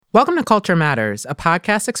Welcome to Culture Matters, a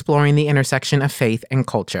podcast exploring the intersection of faith and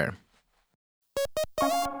culture.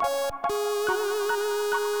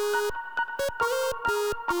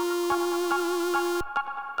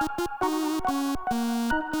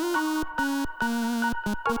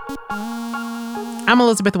 I'm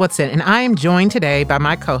Elizabeth Woodson, and I am joined today by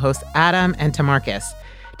my co-hosts Adam and Tamarcus.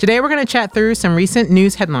 Today we're going to chat through some recent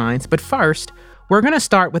news headlines, but first, we're going to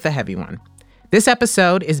start with a heavy one. This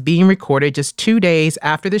episode is being recorded just 2 days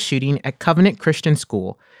after the shooting at Covenant Christian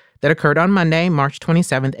School that occurred on Monday, March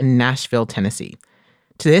 27th in Nashville, Tennessee.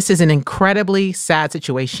 This is an incredibly sad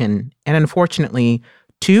situation and unfortunately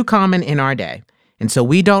too common in our day. And so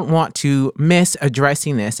we don't want to miss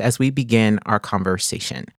addressing this as we begin our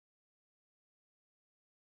conversation.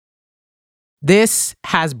 This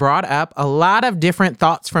has brought up a lot of different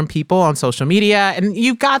thoughts from people on social media, and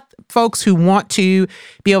you've got folks who want to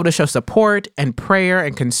be able to show support and prayer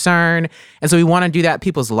and concern, and so we want to do that.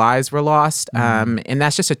 People's lives were lost, and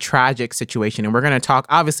that's just a tragic situation, and we're going to talk,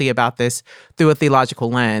 obviously, about this through a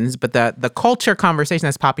theological lens, but the culture conversation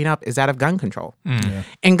that's popping up is that of gun control.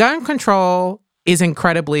 And gun control is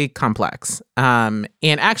incredibly complex. And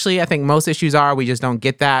actually, I think most issues we just don't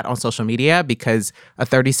get that on social media because a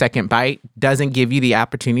 30-second bite doesn't give you the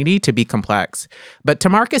opportunity to be complex. But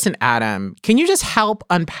Tamarcus and Adam, can you just help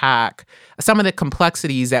unpack some of the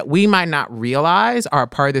complexities that we might not realize are a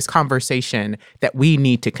part of this conversation that we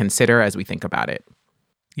need to consider as we think about it?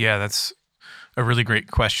 Yeah, that's a really great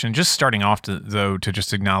question. Just starting off, to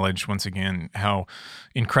just acknowledge once again how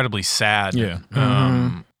incredibly sad.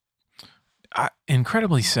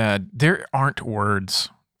 Incredibly sad. There aren't words,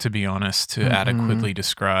 to be honest, to adequately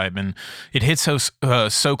describe, and it hits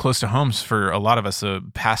so close to home for a lot of us. A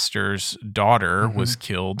pastor's daughter was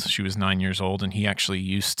killed. She was 9 years old, and he actually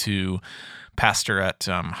used to pastor at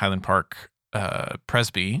Highland Park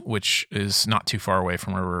Presby, which is not too far away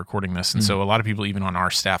from where we're recording this, and so a lot of people, even on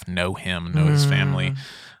our staff, know him, know his family,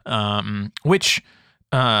 which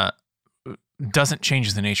doesn't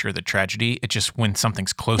change the nature of the tragedy. It just, when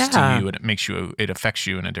something's close to you, it affects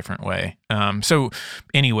you in a different way. So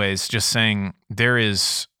anyways, just saying there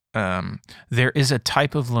is a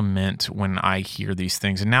type of lament when I hear these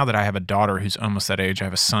things. And now that I have a daughter who's almost that age, I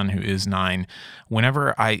have a son who is 9.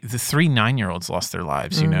 Whenever the 3 9-year-olds lost their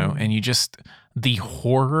lives, and the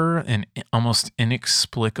horror and almost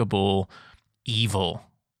inexplicable evil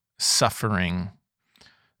suffering,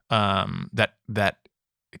 that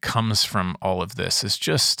comes from all of this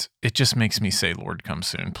it just makes me say, Lord, come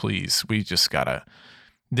soon, please. We just gotta.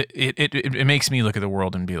 It makes me look at the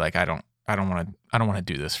world and be like, I don't want to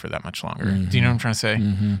do this for that much longer. Do you know what I'm trying to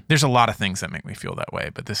say? There's a lot of things that make me feel that way,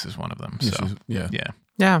 but this is one of them. So yeah.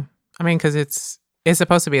 I mean, because it's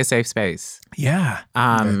supposed to be a safe space. Yeah.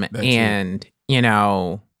 And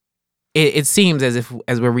it seems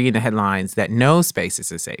as we're reading the headlines that no space is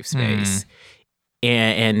a safe space,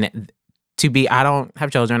 and I don't have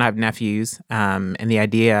children, I have nephews, and the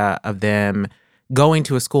idea of them going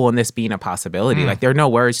to a school and this being a possibility, like there are no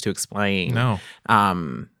words to explain.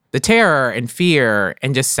 The terror and fear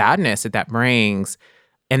and just sadness that brings,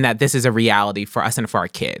 and that this is a reality for us and for our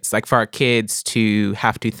kids. Like for our kids to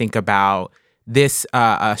have to think about this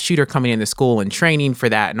a shooter coming into school and training for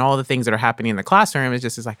that and all the things that are happening in the classroom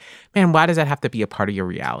is like, man, why does that have to be a part of your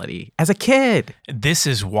reality as a kid? This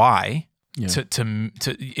is why,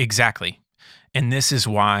 exactly. And this is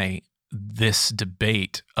why this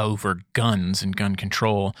debate over guns and gun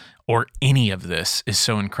control or any of this is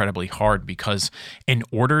so incredibly hard, because in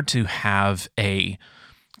order to have a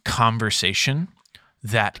conversation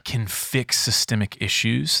that can fix systemic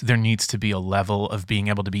issues, there needs to be a level of being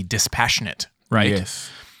able to be dispassionate, right? Yes.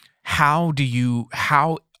 How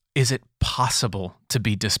is it possible to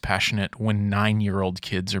be dispassionate when 9-year-old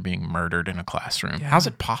kids are being murdered in a classroom? Yeah. How's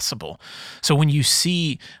it possible? So when you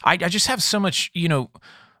see, I just have so much,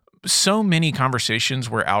 so many conversations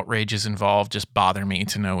where outrage is involved just bother me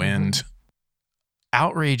to no end.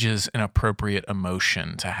 Outrage is an appropriate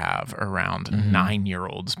emotion to have around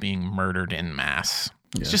 9-year-olds being murdered in mass.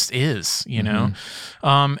 Yeah. It just is, know?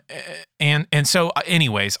 And so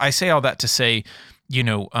anyways, I say all that to say,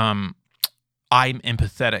 I'm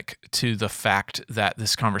empathetic to the fact that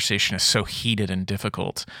this conversation is so heated and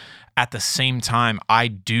difficult. At the same time, I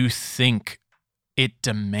do think it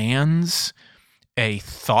demands a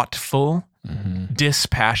thoughtful,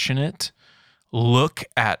 dispassionate look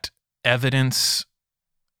at evidence,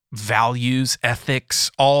 values, ethics,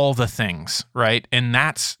 all the things, right? And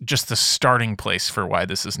that's just the starting place for why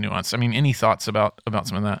this is nuanced. I mean, any thoughts about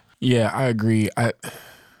some of that? Yeah, I agree. I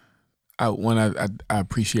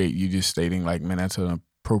appreciate you just stating, like, man, that's an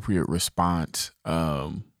appropriate response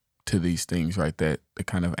to these things, right? That the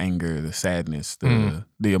kind of anger, the sadness, the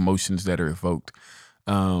emotions that are evoked,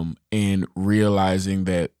 and realizing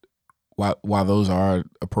that while those are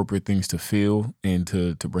appropriate things to feel and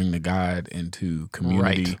to bring to God and to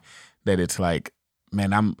community, Right. that it's like,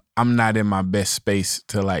 man, I'm not in my best space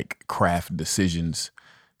to like craft decisions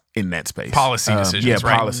in that space. Policy decisions, yeah,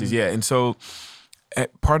 right? policies, yeah. And so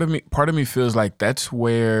part of me feels like that's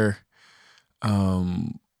where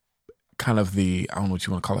kind of the, I don't know what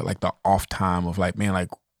you want to call it, like the off time of like, man, like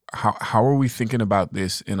how are we thinking about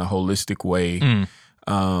this in a holistic way?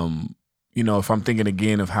 You know, if I'm thinking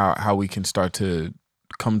again of how we can start to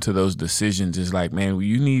come to those decisions, is like, man,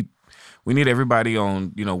 we need everybody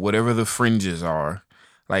on, you know, whatever the fringes are.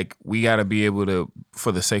 Like, we got to be able to,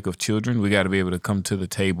 for the sake of children, we got to be able to come to the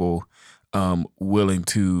table willing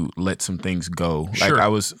to let some things go. Sure. Like, I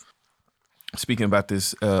was speaking about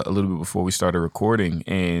this a little bit before we started recording,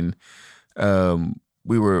 and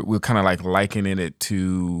we were kind of like likening it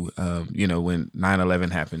to, you know, when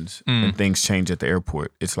 9/11 happens and things change at the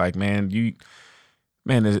airport. It's like, man,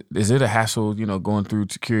 is it a hassle, you know, going through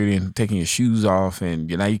security and taking your shoes off, and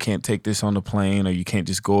now you can't take this on the plane, or you can't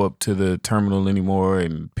just go up to the terminal anymore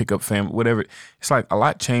and pick up family, whatever. It's like a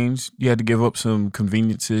lot changed. You had to give up some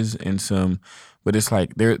conveniences but it's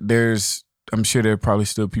like there's, I'm sure there are probably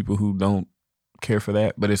still people who don't care for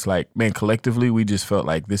that, but it's like, man, collectively we just felt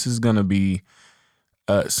like this is going to be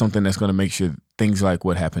something that's going to make sure things like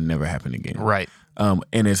what happened never happen again. Right. And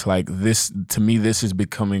it's like, this, to me, this is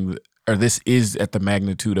becoming, or this is at the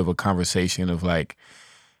magnitude of a conversation of like,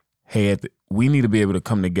 hey, we need to be able to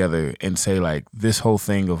come together and say like, this whole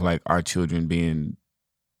thing of like our children being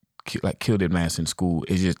like killed en masse in school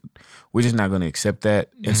is just, we're just not going to accept that.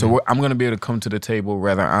 And so I'm going to be able to come to the table,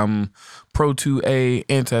 whether I'm pro 2A,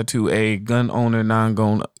 anti 2A, gun owner,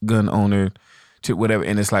 non-gun owner, to whatever.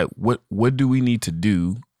 And it's like, what do we need to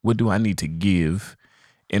do? What do I need to give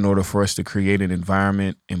in order for us to create an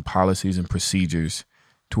environment and policies and procedures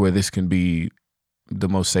to where this can be the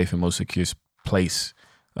most safe and most secure place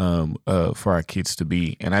for our kids to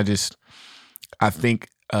be? And I think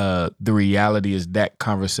the reality is that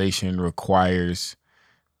conversation requires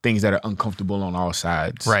things that are uncomfortable on all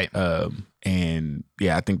sides. Right. And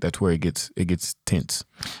yeah, I think that's where it gets tense.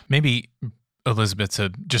 Maybe, Elizabeth,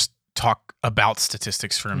 to just talk about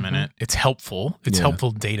statistics for a minute. It's helpful. It's helpful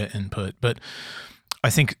data input. But I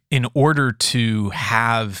think in order to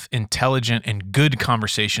have intelligent and good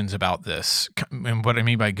conversations about this, and what I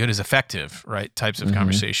mean by good is effective, right, types of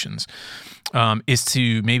conversations, is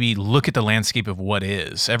to maybe look at the landscape of what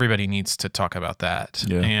is. Everybody needs to talk about that.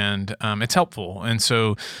 Yeah. And it's helpful. And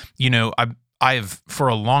so, you know, I've for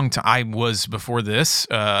a long time, before this,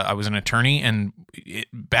 I was an attorney, and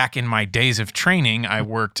back in my days of training, I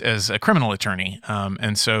worked as a criminal attorney.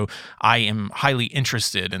 And so I am highly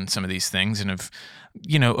interested in some of these things, and have,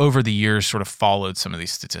 you know, over the years sort of followed some of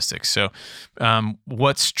these statistics. So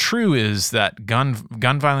what's true is that gun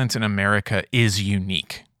violence in America is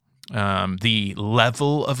unique. The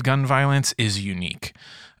level of gun violence is unique.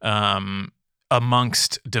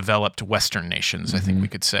 Amongst developed Western nations, I think we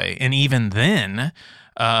could say. And even then,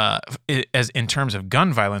 as in terms of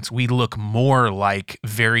gun violence, we look more like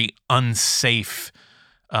very unsafe,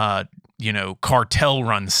 you know,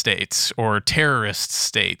 cartel-run states or terrorist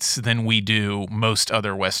states than we do most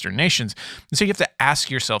other Western nations. And so you have to ask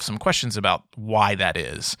yourself some questions about why that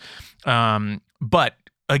is. But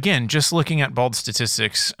again, just looking at bald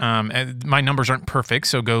statistics, my numbers aren't perfect,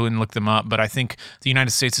 so go and look them up. But I think the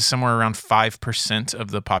United States is somewhere around 5%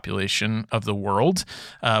 of the population of the world.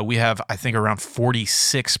 We have, I think, around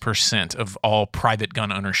 46% of all private gun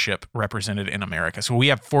ownership represented in America. So we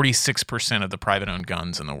have 46% of the private-owned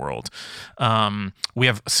guns in the world. We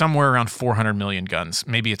have somewhere around 400 million guns.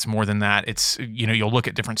 Maybe it's more than that. It's, you know, you'll look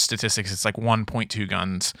at different statistics. It's like 1.2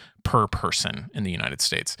 guns per person in the United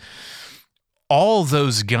States. All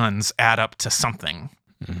those guns add up to something.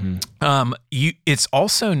 It's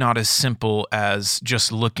also not as simple as just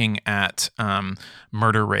looking at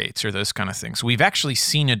murder rates or those kind of things. We've actually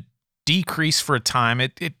seen a decrease for a time.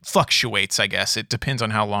 It fluctuates, I guess. It depends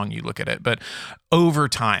on how long you look at it. But over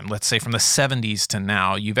time, let's say from the 70s to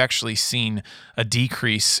now, you've actually seen a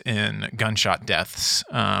decrease in gunshot deaths,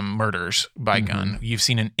 murders by gun. You've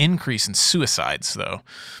seen an increase in suicides, though,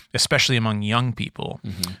 especially among young people.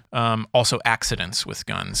 Also accidents with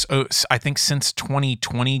guns. I think since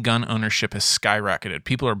 2020, gun ownership has skyrocketed.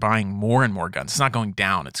 People are buying more and more guns. It's not going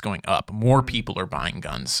down, it's going up. More people are buying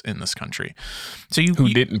guns in this country. So who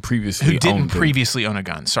didn't previously own a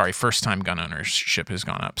gun. Sorry, first-time gun ownership has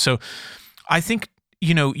gone up. So I think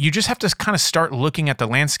you just have to kind of start looking at the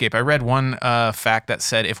landscape. I read one fact that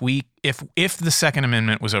said if the Second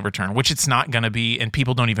Amendment was overturned, which it's not going to be, and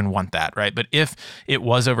people don't even want that, right? But if it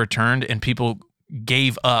was overturned and people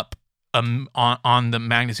gave up on the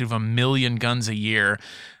magnitude of 1 million guns a year,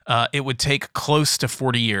 it would take close to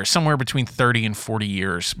 40 years, somewhere between 30 and 40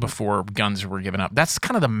 years before guns were given up. That's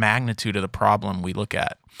kind of the magnitude of the problem we look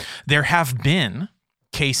at. There have been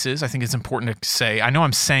cases, I think it's important to say, I know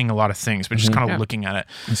I'm saying a lot of things, but just kind of looking at it.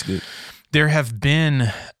 That's good. There have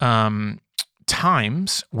been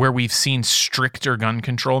times where we've seen stricter gun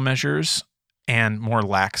control measures and more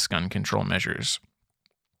lax gun control measures.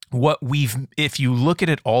 If you look at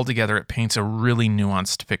it all together, it paints a really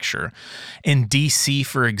nuanced picture. In DC,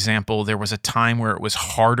 for example, there was a time where it was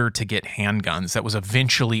harder to get handguns. That was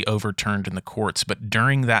eventually overturned in the courts. But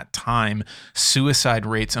during that time, suicide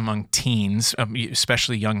rates among teens,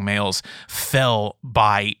 especially young males, fell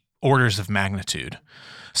by orders of magnitude.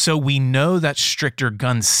 So we know that stricter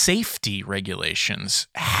gun safety regulations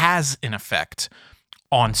has an effect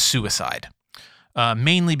on suicide.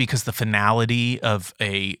 Mainly because the finality of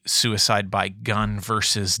a suicide by gun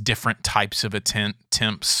versus different types of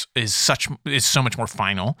attempts is so much more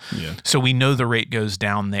final. Yeah. So we know the rate goes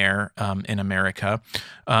down there in America.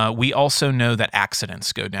 We also know that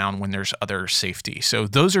accidents go down when there's other safety. So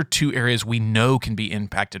those are two areas we know can be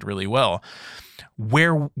impacted really well.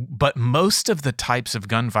 But most of the types of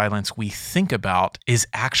gun violence we think about is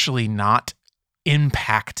actually not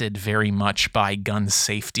impacted very much by gun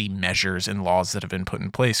safety measures and laws that have been put in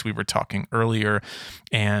place. We were talking earlier,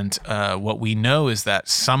 and what we know is that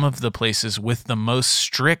some of the places with the most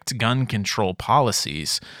strict gun control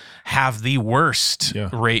policies have the worst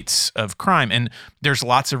rates of crime. And there's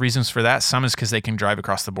lots of reasons for that. Some is because they can drive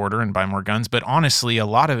across the border and buy more guns, but honestly, a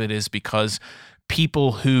lot of it is because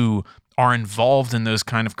people who are involved in those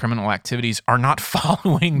kind of criminal activities are not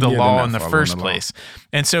following the law in the first place.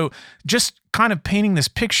 And so just kind of painting this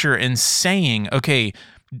picture and saying, okay,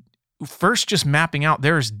 first just mapping out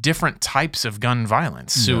there's different types of gun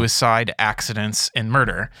violence, suicide, accidents, and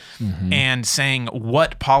murder, and saying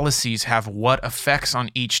what policies have what effects on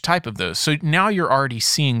each type of those. So now you're already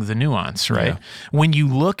seeing the nuance, right? When you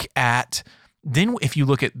look at, then if you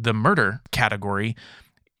look at the murder category,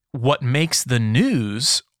 what makes the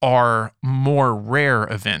news are more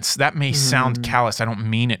rare events. That may sound callous. I don't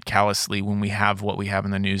mean it callously when we have what we have in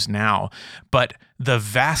the news now, but the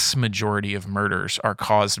vast majority of murders are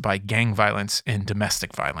caused by gang violence and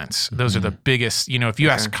domestic violence. Those are the biggest, if you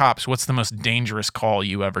ask cops, what's the most dangerous call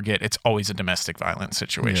you ever get? It's always a domestic violence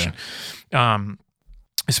situation.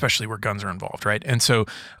 Especially where guns are involved, right? And so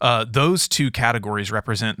those two categories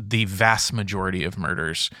represent the vast majority of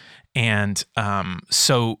murders. And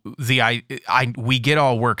so we get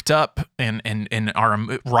all worked up and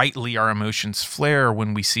rightly our emotions flare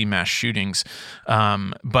when we see mass shootings.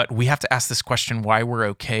 But we have to ask this question, why we're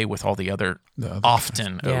okay with all the other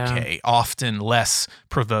often less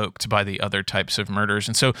provoked by the other types of murders.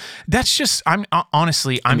 And so that's just, I'm just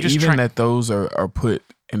even trying that those are put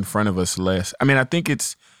in front of us less. I mean, I think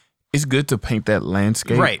it's good to paint that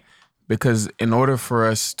landscape. Right. Because in order for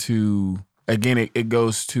us to, again, it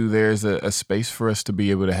goes to there's a space for us to be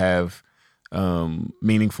able to have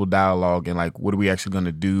meaningful dialogue and like, what are we actually going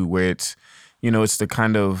to do where it's, it's the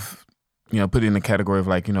kind of, put it in the category of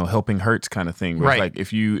like, helping hurts kind of thing. Right. Like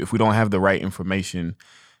if we don't have the right information,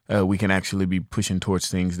 we can actually be pushing towards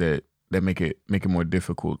things that make it more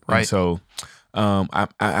difficult. Right. And so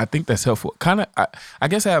I think that's helpful. Kind of, I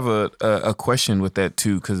guess I have a question with that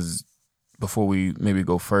too, because before we maybe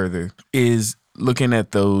go further, is looking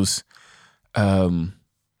at those.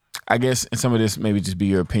 I guess, and some of this maybe just be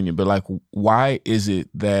your opinion, but like, why is it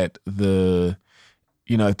that the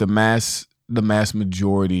mass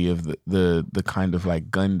majority of the kind of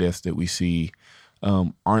like gun deaths that we see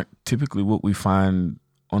aren't typically what we find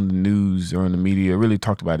on the news or in the media, really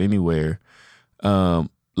talked about anywhere,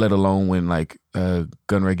 let alone when like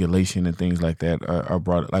gun regulation and things like that are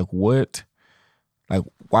brought. Like what, like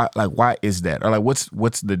why is that? Or like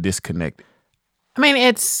what's the disconnect? I mean,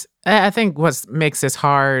 I think what makes this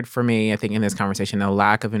hard for me, I think in this conversation, the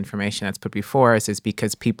lack of information that's put before us is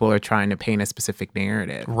because people are trying to paint a specific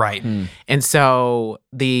narrative. Right. And so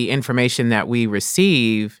the information that we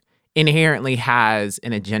receive inherently has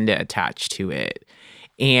an agenda attached to it.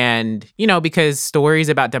 And, because stories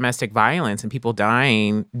about domestic violence and people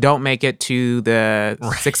dying don't make it to the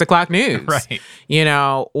 6 o'clock news. Right.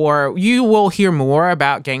 Or you will hear more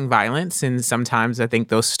about gang violence. And sometimes I think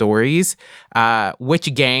those stories,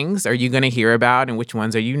 which gangs are you going to hear about and which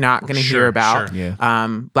ones are you not going to hear about? Sure. Yeah.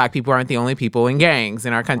 Black people aren't the only people in gangs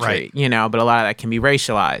in our country, but a lot of that can be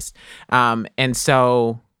racialized. And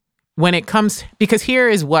so when it comes, because here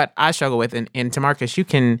is what I struggle with, and Tamarcus, you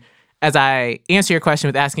can, as I answer your question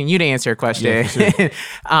with asking you to answer your question,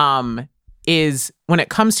 sure. Is when it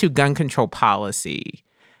comes to gun control policy,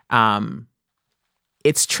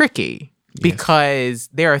 it's tricky because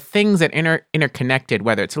there are things that interconnected,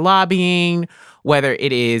 whether it's lobbying, whether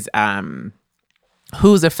it is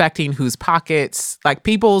who's affecting whose pockets, like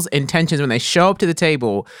people's intentions when they show up to the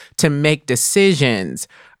table to make decisions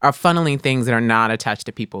are funneling things that are not attached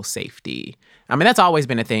to people's safety. I mean, that's always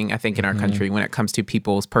been a thing, I think, in our country when it comes to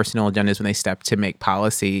people's personal agendas when they step to make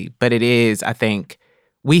policy. But it is, I think,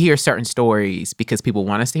 we hear certain stories because people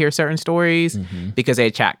want us to hear certain stories because they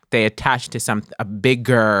attach to a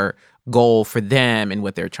bigger goal for them and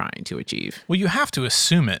what they're trying to achieve. Well, you have to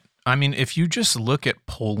assume it. I mean, if you just look at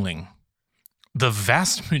polling, the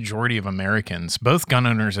vast majority of Americans, both gun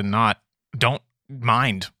owners and not, don't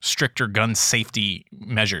mind stricter gun safety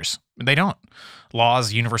measures. They don't.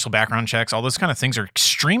 Laws, universal background checks, all those kind of things are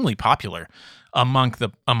extremely popular amongst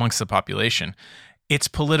the population. It's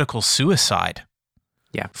political suicide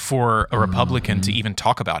for a Republican to even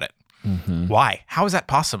talk about it. Why? How is that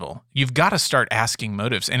possible? You've got to start asking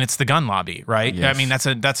motives, and it's the gun lobby, right? Yes. I mean,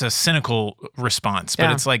 that's a cynical response,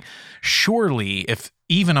 but it's like, surely if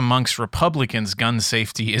even amongst Republicans, gun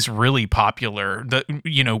safety is really popular,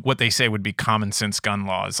 what they say would be common sense gun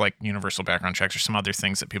laws, like universal background checks or some other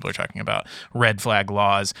things that people are talking about, red flag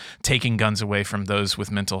laws, taking guns away from those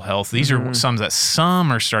with mental health. These are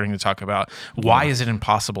some are starting to talk about. Why is it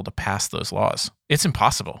impossible to pass those laws? It's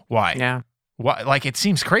impossible. Why? Yeah. Why, like, it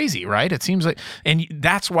seems crazy, right? It seems like, and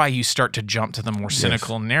that's why you start to jump to the more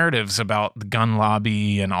cynical narratives about the gun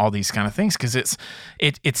lobby and all these kind of things, because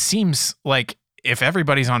it seems like if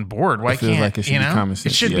everybody's on board, why can't like it should be common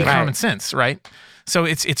sense. It should be common sense, right? So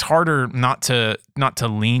it's harder not to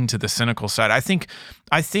lean to the cynical side. I think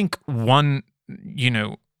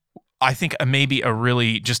maybe a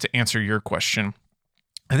really, just to answer your question,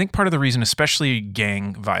 I think part of the reason, especially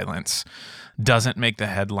gang violence, doesn't make the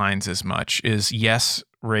headlines as much is, yes,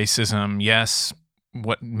 racism, yes,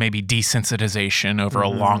 what maybe desensitization over a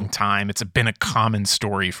long time. It's been a common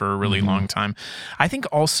story for a really long time. I think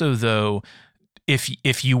also, though,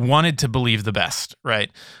 if you wanted to believe the best,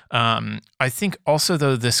 right? I think also,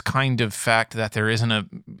 though, this kind of fact that there isn't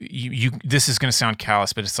this is going to sound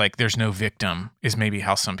callous, but it's like there's no victim is maybe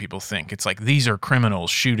how some people think. It's like these are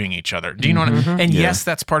criminals shooting each other. Do you know what I mean? And yes,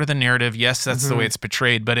 that's part of the narrative. Yes, that's the way it's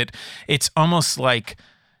portrayed, but it's almost like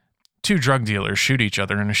two drug dealers shoot each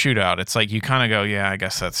other in a shootout. It's like you kind of go, yeah, I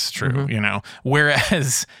guess that's true,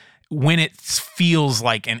 Whereas when it feels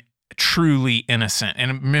like an truly innocent,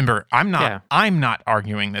 and remember, I'm not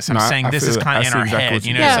arguing this. I'm saying this is kind of in our head. It's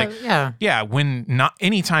like, when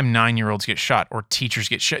anytime 9-year-olds get shot or teachers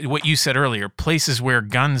get shot, what you said earlier, places where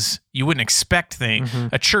guns you wouldn't expect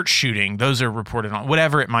a church shooting, those are reported on,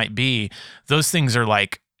 whatever it might be. Those things are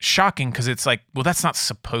like shocking because it's like, well, that's not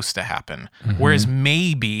supposed to happen. Whereas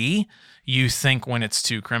maybe you think when it's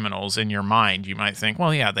two criminals in your mind, you might think,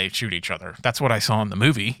 well, yeah, they shoot each other. That's what I saw in the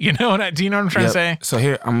movie. Do you know what I'm trying to say? So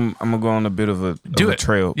here, I'm gonna go on a bit of a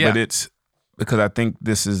trail, but it's because I think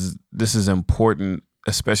this is important,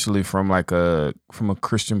 especially from a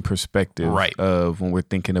Christian perspective, right? Of when we're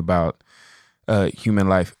thinking about human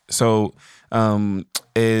life. So,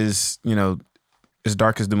 as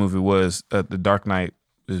dark as the movie was, The Dark Knight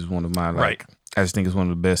is one of my I just think it's one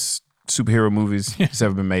of the best superhero movies that's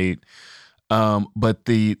ever been made. But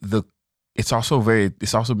it's also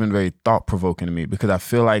been very thought provoking to me because I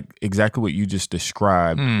feel like exactly what you just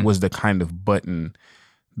described was the kind of button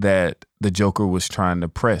that the Joker was trying to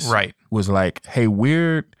press. Right. Was like, hey,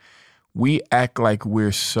 we act like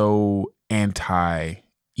we're so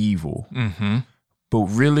anti-evil, but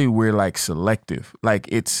really we're like selective. Like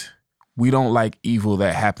we don't like evil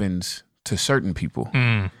that happens to certain people.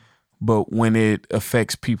 But when it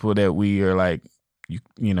affects people that we are like,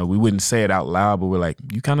 we wouldn't say it out loud, but we're like,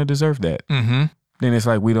 you kind of deserve that. Then it's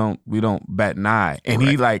like we don't bat an eye. And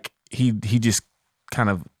he just kind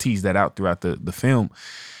of teased that out throughout the film.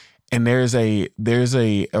 And there's a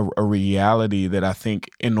reality that I think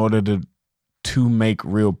in order to make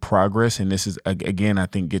real progress, and this is again I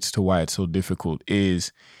think gets to why it's so difficult,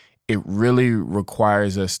 is it really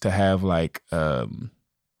requires us to have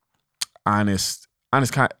honest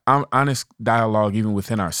honest dialogue even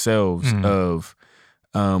within ourselves of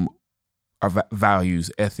our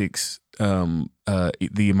values, ethics, the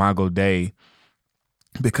Imago Dei,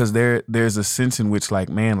 because there's a sense in which like,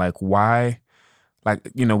 man, like why,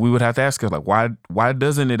 like, we would have to ask us like, why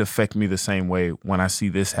doesn't it affect me the same way when I see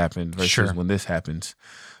this happen versus when this happens?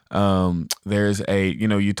 There's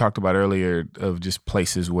you talked about earlier of just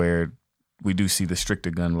places where we do see the stricter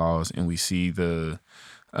gun laws and we see the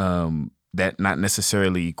that not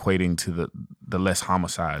necessarily equating to the less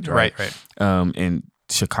homicides, right? And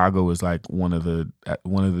Chicago is like one of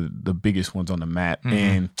the biggest ones on the map.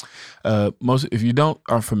 And if you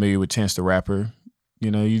aren't familiar with Chance the Rapper,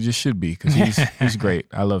 you just should be, because he's great.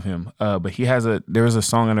 I love him. But there was a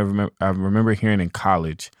song I remember hearing in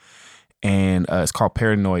college, and it's called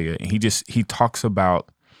Paranoia, and he talks about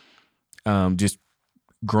just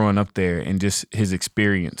growing up there and just his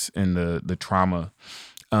experience and the trauma.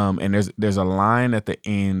 And there's a line at the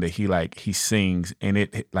end that he sings, and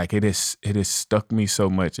it has stuck me so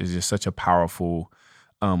much. It's just such a powerful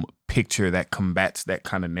picture that combats that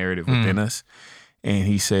kind of narrative within us. And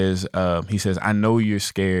he says, I know you're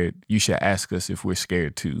scared. You should ask us if we're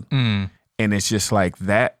scared too. And it's just like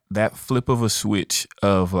that flip of a switch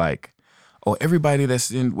of like, oh, everybody that's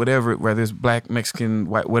in whatever, whether it's Black, Mexican,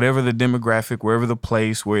 white, whatever the demographic, wherever the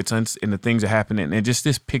place where it's and the things are happening, and just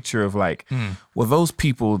this picture of like, well, those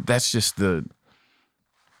people, that's just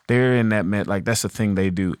they're in that like that's the thing they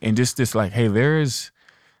do, and just this like, hey, there's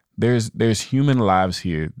human lives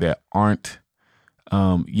here that aren't.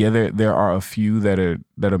 There are a few that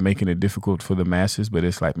are making it difficult for the masses, but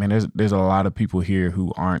it's like, man, there's a lot of people here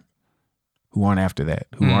who aren't after that,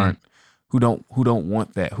 who don't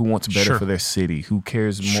want that, who wants better for their city, who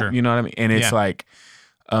cares more, you know what I mean? And it's like,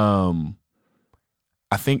 I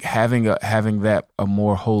think having that a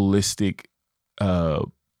more holistic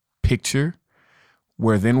picture,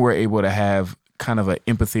 where then we're able to have kind of an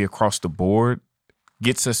empathy across the board,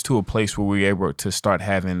 gets us to a place where we're able to start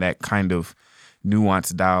having that kind of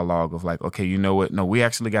nuanced dialogue of like, okay, you know what? No, we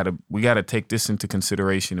actually gotta take this into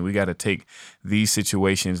consideration, and we gotta take these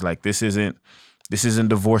situations. Like this isn't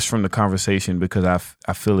divorced from the conversation because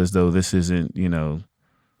I feel as though this isn't,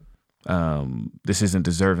 this isn't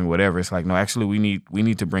deserving, whatever. It's like, no, actually we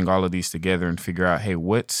need to bring all of these together and figure out, hey,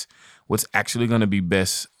 what's actually going to be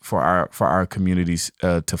best for our communities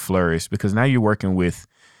to flourish, because now you're working with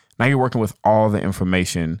all the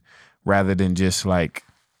information rather than just like,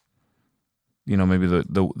 maybe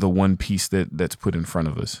the one piece that's put in front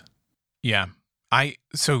of us. Yeah.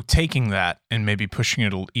 So taking that and maybe pushing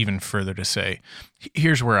it even further to say,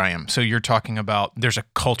 here's where I am. So you're talking about there's a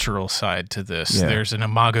cultural side to this. Yeah. There's an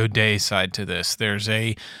Imago Dei side to this. There's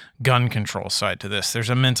a gun control side to this. There's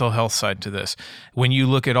a mental health side to this. When you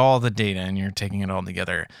look at all the data and you're taking it all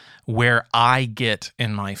together, where I get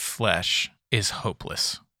in my flesh is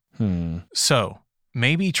hopeless. So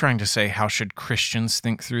maybe trying to say, how should Christians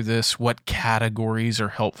think through this? What categories are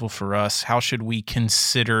helpful for us? How should we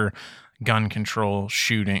consider gun control,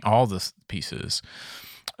 shooting, all the pieces?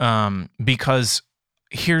 Because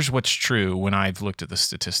here's what's true when I've looked at the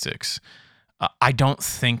statistics. I don't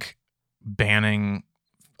think banning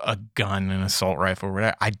a gun, an assault rifle, or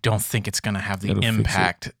whatever, I don't think it's going to have the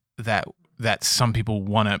impact that some people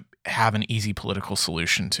want to have an easy political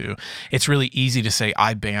solution to. It's really easy to say,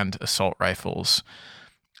 I banned assault rifles.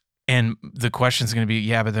 And the question is going to be,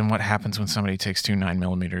 yeah, but then what happens when somebody takes 2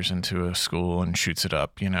 9mm into a school and shoots it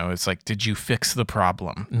up? It's like, did you fix the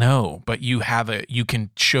problem? No, but you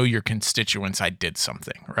can show your constituents I did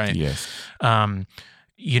something, right? Yes.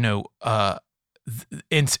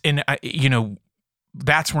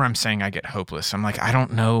 That's where I'm saying I get hopeless. I'm like, I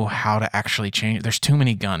don't know how to actually change. There's too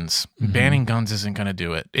many guns. Banning guns isn't going to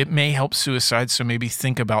do it. It may help suicide, so maybe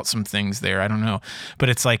think about some things there. I don't know. But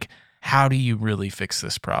it's like, how do you really fix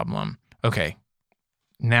this problem? Okay,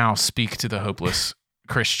 now speak to the hopeless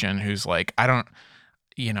Christian who's like, I don't,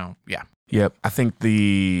 yeah. Yep. I think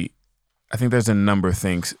there's a number of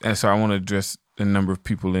things, and so I want to address a number of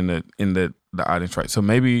people in the audience, right? So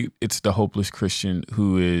maybe it's the hopeless Christian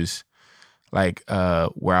who is like,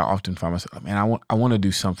 where I often find myself, man, I want to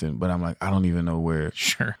do something, but I'm like, I don't even know where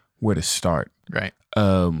to start. Right.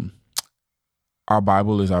 Our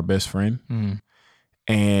Bible is our best friend.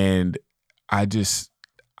 And I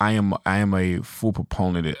am a full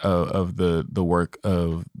proponent of the work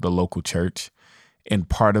of the local church, and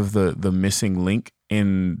part of the missing link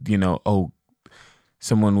in,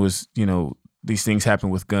 someone was, these things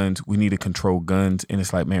happen with guns. We need to control guns. And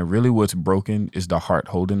it's like, man, really what's broken is the heart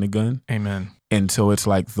holding the gun. Amen. And so it's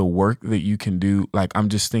like the work that you can do. Like, I'm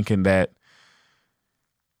just thinking that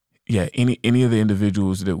any of the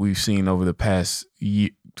individuals that we've seen over the past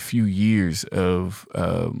few years of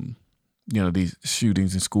these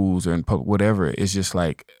shootings in schools or in public, whatever, it's just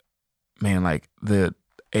like, man, like the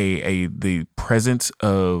presence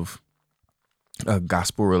of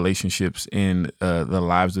gospel relationships in the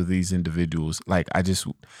lives of these individuals. Like I just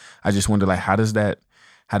wonder, like, how does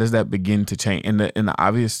that begin to change? And the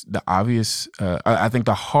obvious I think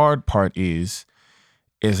the hard part is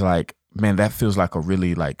like, man, that feels like a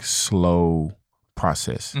really like slow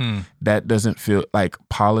process. That doesn't feel like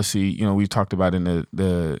policy. We talked about in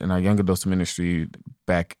our young adults ministry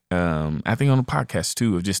back, I think on the podcast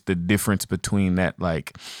too, of just the difference between that,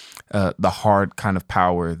 like the hard kind of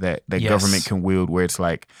power that yes. government can wield, where it's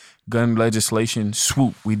like gun legislation,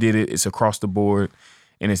 swoop, we did it, it's across the board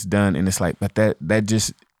and it's done. And it's like, but that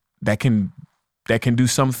can do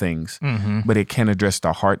some things, but it can address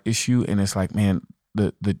the heart issue. And it's like, man,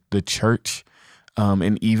 the church,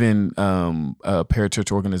 and even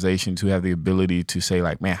parachurch organizations who have the ability to say,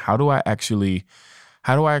 like, man, how do I actually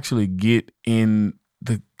get in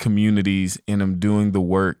the communities and I'm doing the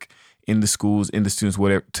work in the schools, in the students,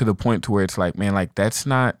 whatever, to the point to where it's like, man, like that's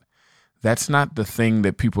not the thing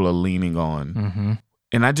that people are leaning on.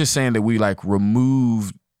 And not just saying that we like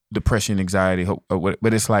remove depression, anxiety, hope,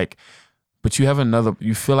 but it's like, but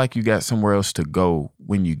you feel like you got somewhere else to go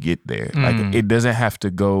when you get there. Like it doesn't have to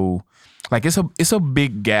go, like it's a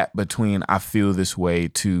big gap between I feel this way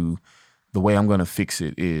to the way I'm going to fix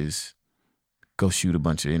it is go shoot a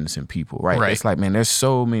bunch of innocent people, right? It's like, man, there's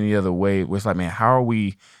so many other ways where it's like, man, how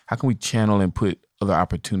can we channel and put other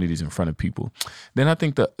opportunities in front of people? Then I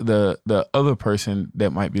think the other person that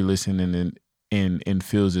might be listening and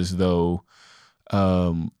feels as though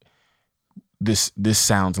this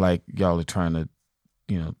sounds like y'all are trying to,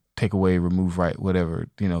 take away, remove, right, whatever,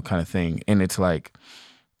 kind of thing. And it's like,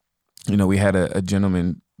 we had a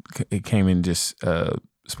gentleman, it came and just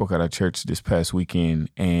spoke at our church this past weekend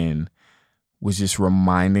and was just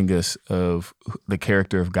reminding us of the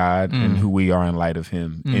character of God and who we are in light of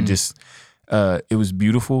him. And just, it was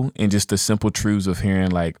beautiful. And just the simple truths of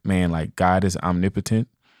hearing, like, man, like God is omnipotent.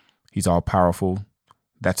 He's all powerful.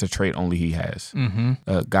 That's a trait only he has.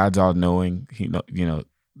 God's all knowing.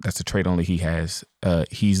 That's a trait only he has.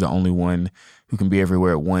 He's the only one who can be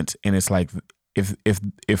everywhere at once. And it's like,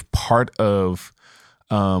 if part of,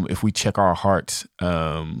 if we check our hearts,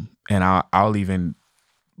 and I'll even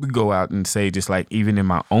go out and say, just like, even in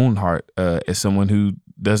my own heart, as someone who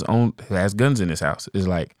has guns in his house, is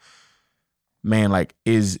like, man, like,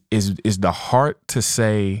 is the heart to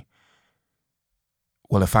say,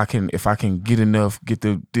 well, if I can get enough, get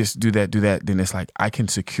this, do that, then it's like I can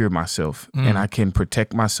secure myself and I can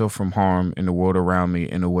protect myself from harm in the world around me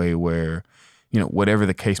in a way where, whatever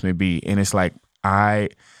the case may be. And it's like I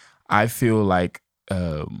feel like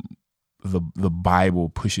the Bible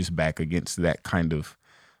pushes back against that kind of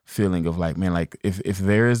feeling of like, man, like if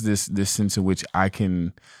there is this sense in which I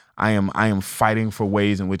am fighting for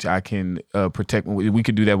ways in which I can protect. We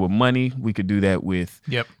could do that with money. We could do that with,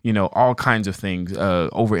 all kinds of things.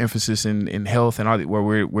 Overemphasis in health and all that,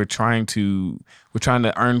 where we're trying to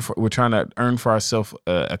earn for ourselves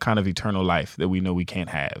a kind of eternal life that we know we can't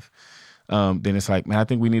have. Then it's like, man, I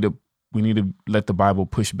think we need to let the Bible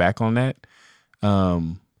push back on that,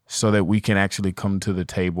 so that we can actually come to the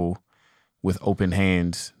table with open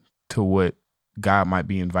hands to what God might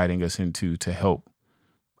be inviting us into to help.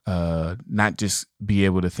 Not just be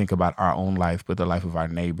able to think about our own life, but the life of our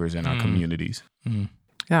neighbors and our communities.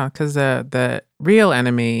 Yeah, because the real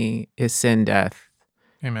enemy is sin, death,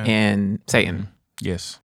 Amen. And Satan.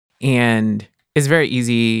 Yes. And it's very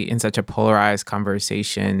easy in such a polarized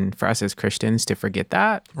conversation for us as Christians to forget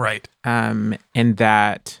that. Right. And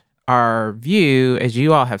that our view, as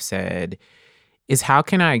you all have said, is how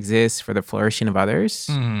can I exist for the flourishing of others?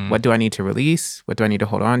 What do I need to release? What do I need to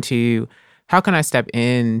hold on to? How can I step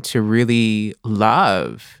in to really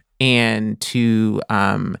love and to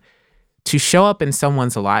show up in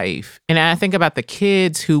someone's life? And I think about the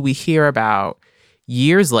kids who we hear about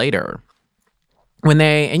years later,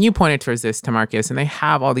 and you pointed towards this, Tamarcus, and they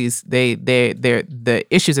have all these, the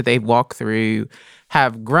issues that they've walked through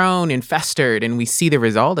have grown and festered, and we see the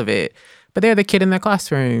result of it. But they're the kid in the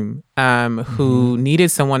classroom who needed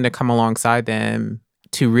someone to come alongside them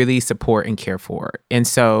to really support and care for. And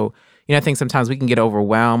so, I think sometimes we can get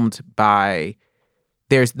overwhelmed by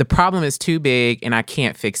the problem is too big and I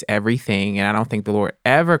can't fix everything. And I don't think the Lord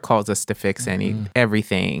ever calls us to fix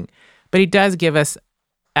everything. But he does give us,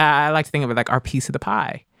 I like to think of it like our piece of the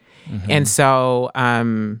pie. And so,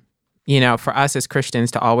 for us as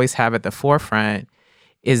Christians to always have at the forefront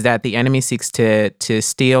is that the enemy seeks to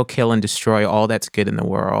steal, kill, and destroy all that's good in the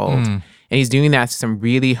world. And he's doing that in some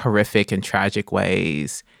really horrific and tragic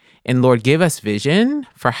ways. And Lord, give us vision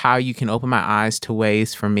for how you can open my eyes to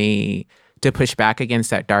ways for me to push back against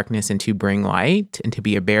that darkness and to bring light and to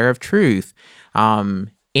be a bearer of truth.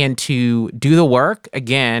 And to do the work,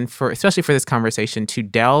 again, especially for this conversation, to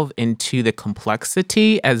delve into the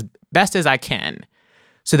complexity as best as I can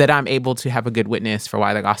so that I'm able to have a good witness for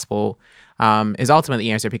why the gospel is ultimately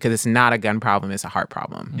the answer, because it's not a gun problem, it's a heart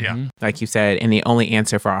problem. Yeah. Like you said, and the only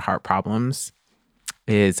answer for our heart problems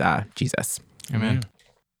is Jesus. Amen.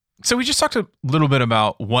 So we just talked a little bit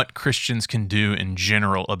about what Christians can do in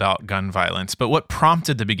general about gun violence, but what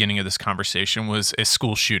prompted the beginning of this conversation was a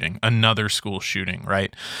school shooting, another school shooting,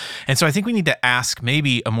 right? And so I think we need to ask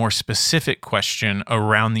maybe a more specific question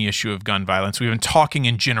around the issue of gun violence. We've been talking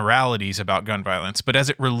in generalities about gun violence, but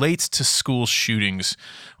as it relates to school shootings,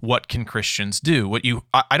 what can Christians do?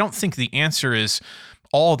 I don't think the answer is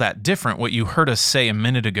all that different. What you heard us say a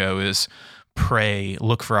minute ago is pray,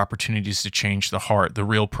 look for opportunities to change the heart. The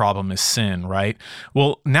real problem is sin, right?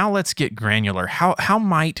 Well, now let's get granular. How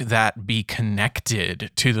might that be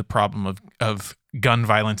connected to the problem of gun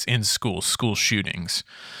violence in school shootings?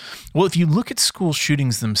 Well, if you look at school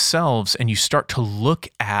shootings themselves and you start to look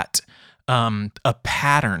at a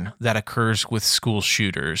pattern that occurs with school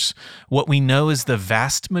shooters, what we know is the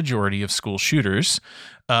vast majority of school shooters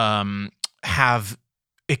have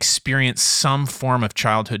experience some form of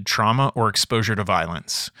childhood trauma or exposure to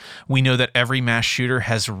violence. We know that every mass shooter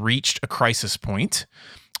has reached a crisis point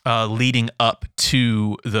leading up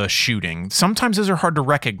to the shooting. Sometimes those are hard to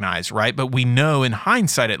recognize, right? But we know in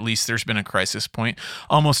hindsight, at least, there's been a crisis point.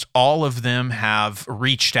 Almost all of them have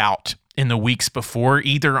reached out in the weeks before,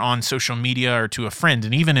 either on social media or to a friend.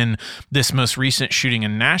 And even in this most recent shooting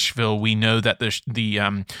in Nashville, we know that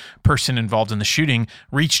the person involved in the shooting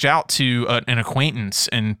reached out to an acquaintance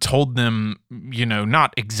and told them,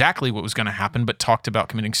 not exactly what was going to happen, but talked about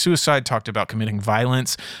committing suicide, talked about committing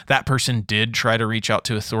violence. That person did try to reach out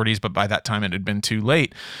to authorities, but by that time it had been too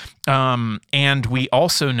late. And we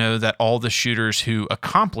also know that all the shooters who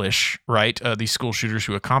accomplish, these school shooters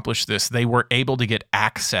who accomplish this, they were able to get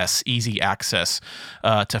easy access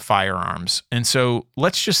to firearms. And so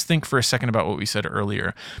let's just think for a second about what we said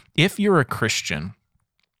earlier. If you're a Christian,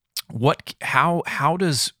 how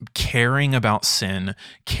does caring about sin,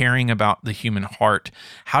 caring about the human heart,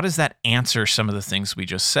 how does that answer some of the things we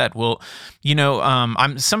just said? Well,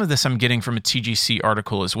 some of this I'm getting from a TGC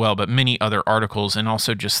article as well, but many other articles, and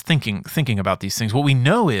also just thinking about these things. What we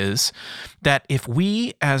know is that if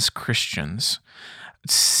we as Christians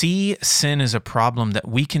see sin as a problem that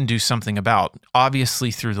we can do something about, obviously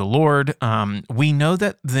through the Lord, we know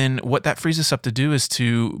that then what that frees us up to do is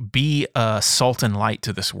to be salt and light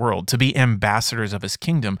to this world, to be ambassadors of his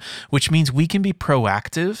kingdom, which means we can be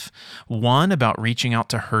proactive, one, about reaching out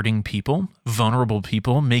to hurting people, vulnerable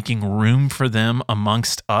people, making room for them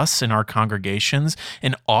amongst us in our congregations,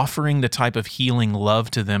 and offering the type of healing love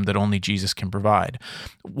to them that only Jesus can provide.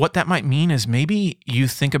 What that might mean is maybe you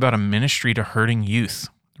think about a ministry to hurting youth,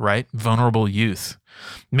 right? Vulnerable youth.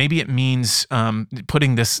 Maybe it means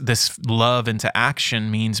putting this love into action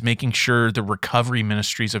means making sure the recovery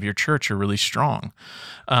ministries of your church are really strong.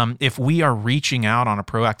 If we are reaching out on a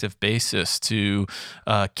proactive basis to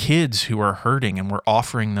kids who are hurting and we're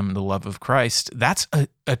offering them the love of Christ, that's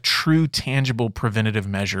a true, tangible preventative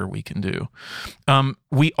measure we can do.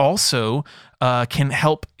 We also can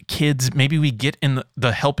help kids. Maybe we get in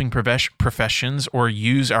the helping professions or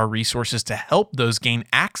use our resources to help those gain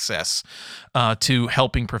access to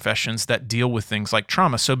helping professions that deal with things like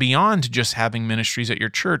trauma. So beyond just having ministries at your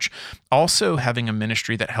church, also having a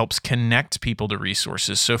ministry that helps connect people to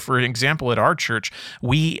resources. So for example, at our church,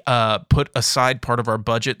 we put aside part of our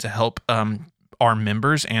budget to help our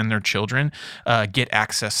members and their children get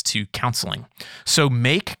access to counseling. So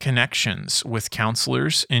make connections with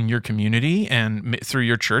counselors in your community and through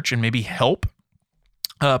your church, and maybe help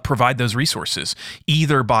provide those resources,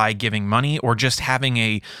 either by giving money or just having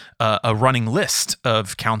a running list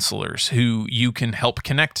of counselors who you can help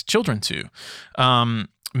connect children to.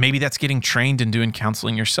 Maybe that's getting trained and doing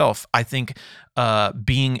counseling yourself. I think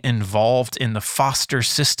being involved in the foster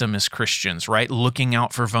system as Christians, right? Looking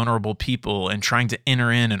out for vulnerable people and trying to enter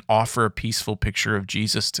in and offer a peaceful picture of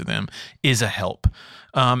Jesus to them is a help.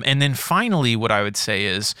 And then finally, what I would say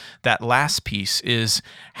is that last piece is,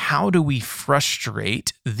 how do we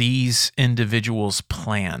frustrate these individuals'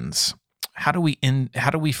 plans? How do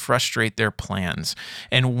we frustrate their plans?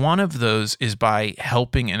 And one of those is by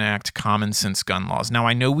helping enact common sense gun laws. Now,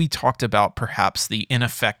 I know we talked about perhaps the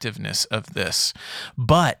ineffectiveness of this,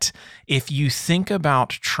 but if you think about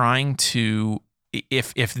trying to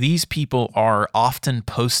if these people are often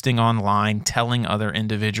posting online, telling other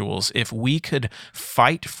individuals, if we could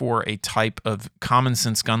fight for a type of common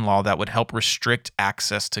sense gun law that would help restrict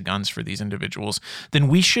access to guns for these individuals, then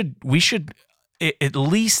we should at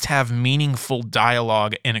least have meaningful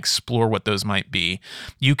dialogue and explore what those might be.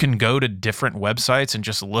 You can go to different websites and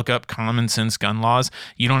just look up common sense gun laws.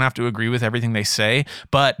 You don't have to agree with everything they say,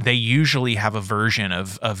 but they usually have a version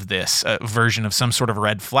of this, a version of some sort of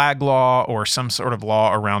red flag law or some sort of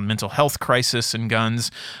law around mental health crisis and guns.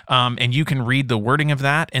 And you can read the wording of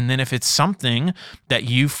that. And then if it's something that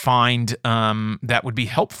you find that would be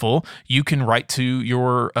helpful, you can write to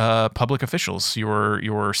your public officials,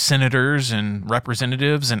 your senators and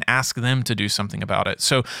representatives, and ask them to do something about it.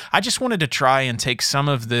 So I just wanted to try and take some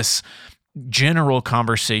of this general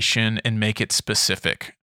conversation and make it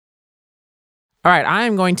specific. All right, I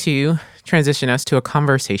am going to transition us to a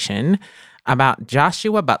conversation about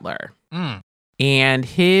Joshua Butler and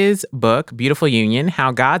his book, Beautiful Union,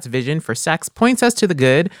 How God's Vision for Sex Points Us to the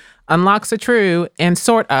Good, Unlocks the True, and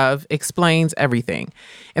sort of explains everything.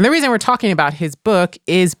 And the reason we're talking about his book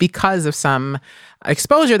is because of some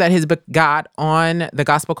exposure that his book got on the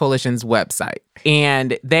Gospel Coalition's website.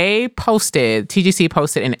 And TGC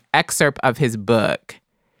posted an excerpt of his book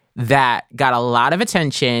that got a lot of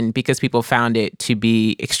attention because people found it to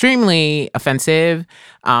be extremely offensive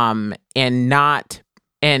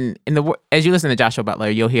as you listen to Joshua Butler,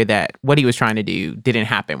 you'll hear that what he was trying to do didn't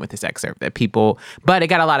happen with this excerpt, but it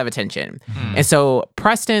got a lot of attention. And so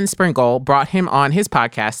Preston Sprinkle brought him on his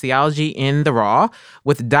podcast, Theology in the Raw,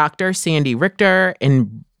 with Dr. Sandy Richter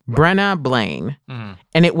and Brenna Blaine.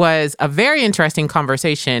 And it was a very interesting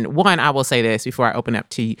conversation. One, I will say this before I open up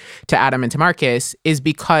to Adam and to Marcus, is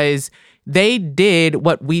because they did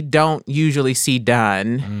what we don't usually see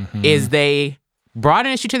done, is they brought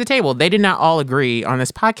an issue to the table. They did not all agree on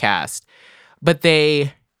this podcast, but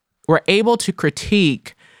they were able to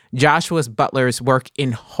critique Joshua Butler's work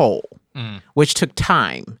in whole, which took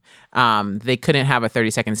time. They couldn't have a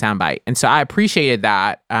 30-second soundbite. And so I appreciated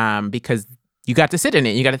that because you got to sit in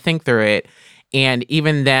it. You got to think through it. And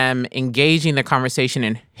even them engaging the conversation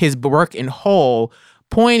in his work in whole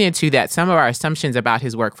pointed to that some of our assumptions about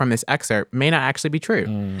his work from this excerpt may not actually be true.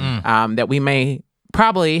 That we may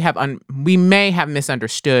have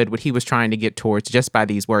misunderstood what he was trying to get towards just by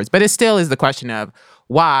these words. But it still is the question of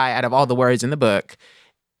why, out of all the words in the book,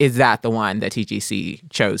 is that the one that TGC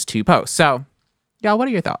chose to post? So, y'all, what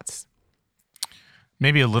are your thoughts?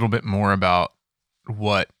 Maybe a little bit more about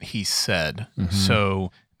what he said.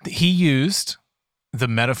 So he used the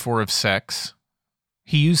metaphor of sex.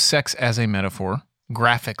 He used sex as a metaphor,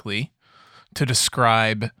 graphically, to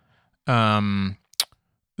describe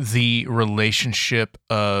the relationship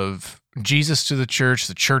of Jesus to the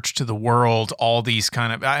church to the world, all these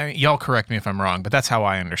kind of, y'all correct me if I'm wrong, but that's how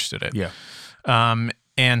I understood it. Yeah.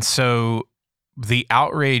 And so the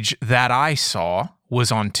outrage that I saw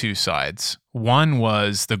was on two sides. One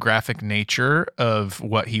was the graphic nature of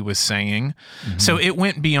what he was saying. So it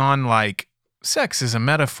went beyond like sex is a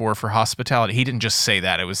metaphor for hospitality. He didn't just say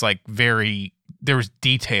that. It was like there was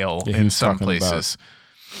detail in some places.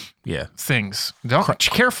 Things.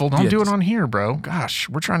 Careful. Don't do it on here, bro. Gosh,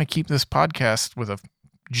 we're trying to keep this podcast with a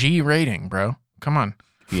G rating, bro. Come on.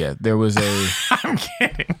 Yeah, there was a... I'm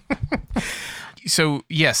kidding. So,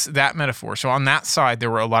 yes, that metaphor. So on that side, there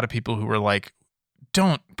were a lot of people who were like,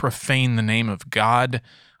 don't profane the name of God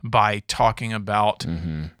by talking about,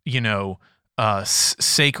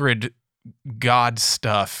 sacred God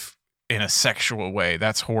stuff in a sexual way.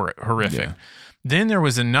 That's horrific. Yeah. Then there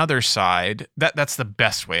was another side. That's the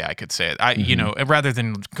best way I could say it. Rather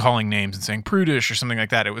than calling names and saying prudish or something like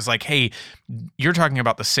that, it was like, hey, you're talking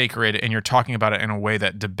about the sacred and you're talking about it in a way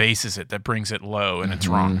that debases it, that brings it low, and it's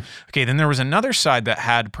wrong. Okay, then there was another side that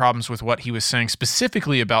had problems with what he was saying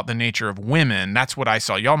specifically about the nature of women. That's what I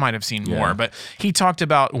saw. Y'all might have seen more, but he talked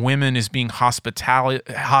about women as being hospitable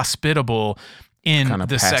in kind of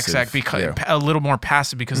the passive, sex act, because a little more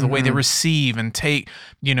passive because of the way they receive and take,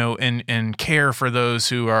 and care for those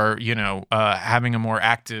who are, having a more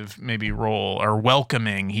active maybe role, or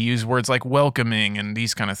welcoming. He used words like welcoming and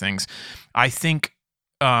these kind of things. I think,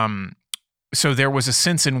 so there was a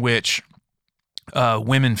sense in which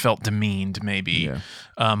women felt demeaned maybe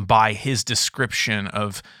by his description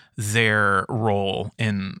of their role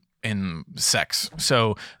in sex.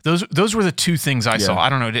 So those were the two things I saw. I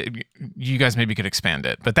don't know. You guys maybe could expand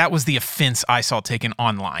it, but that was the offense I saw taken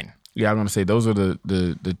online. Yeah, I'm gonna say those are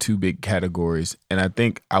the two big categories, and I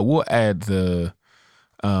think I will add the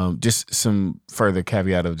just some further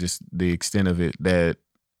caveat of just the extent of it that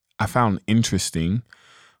I found interesting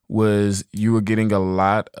was you were getting a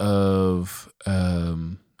lot of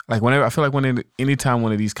like whenever I feel like anytime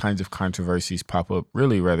one of these kinds of controversies pop up,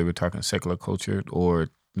 really whether we're talking secular culture or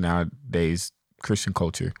nowadays Christian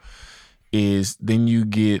culture, is then you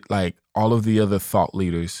get like all of the other thought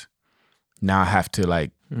leaders now have to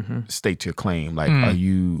like state your claim. Like, are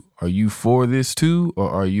you for this too, or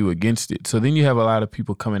are you against it? So then you have a lot of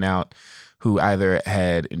people coming out who either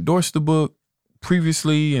had endorsed the book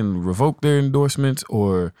previously and revoked their endorsements,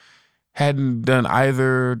 or hadn't done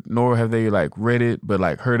either, nor have they like read it, but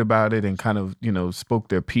like heard about it and kind of, spoke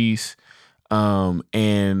their piece.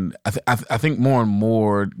 And I think more and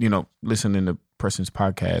more, listening to Preston's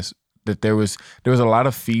podcast, that there was a lot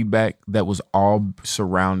of feedback that was all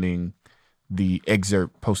surrounding the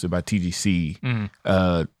excerpt posted by TGC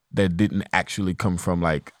that didn't actually come from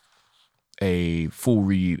like a full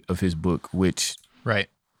read of his book, which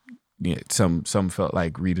some felt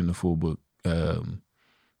like reading the full book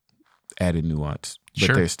added nuance,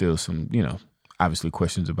 but there's still some obviously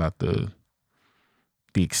questions about the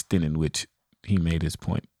extent in which he made his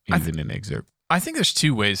point even in the excerpt. I think there's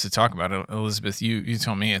two ways to talk about it, Elizabeth. You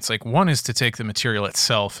tell me. It's like, one is to take the material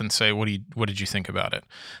itself and say, what did you think about it?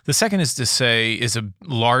 The second is to say, is a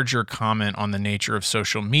larger comment on the nature of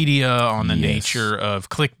social media, on the nature of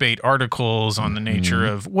clickbait articles, on the nature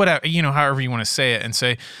of whatever, however you want to say it, and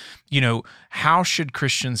say, how should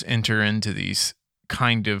Christians enter into these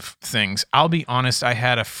kind of things? I'll be honest, I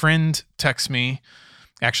had a friend text me,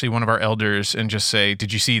 actually one of our elders, and just say,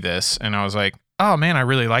 did you see this? And I was like, oh man, I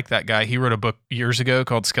really like that guy. He wrote a book years ago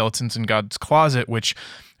called Skeletons in God's Closet, which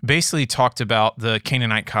basically talked about the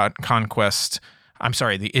Canaanite conquest. I'm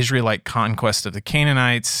sorry, the Israelite conquest of the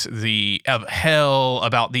Canaanites, of hell,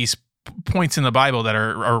 about these points in the Bible that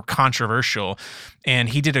are controversial. And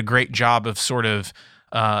he did a great job of sort of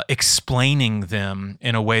explaining them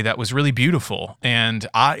in a way that was really beautiful. And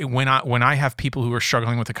when I have people who are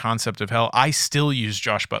struggling with the concept of hell, I still use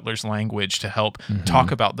Josh Butler's language to help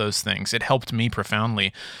talk about those things. It helped me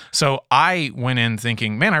profoundly. So I went in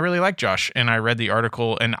thinking, man, I really like Josh. And I read the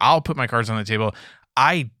article, and I'll put my cards on the table.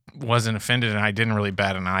 I wasn't offended, and I didn't really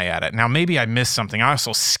bat an eye at it. Now, maybe I missed something. I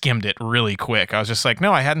also skimmed it really quick. I was just like,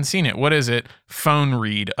 no, I hadn't seen it. What is it? Phone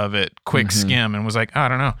read of it, quick skim, and was like, I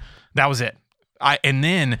don't know. That was it. And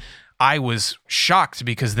then I was shocked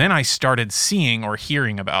because then I started seeing or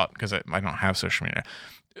hearing about, because I don't have social media,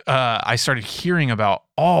 I started hearing about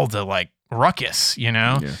all the like ruckus,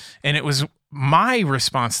 and it was, my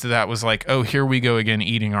response to that was like, oh, here we go again,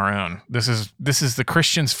 eating our own. This is the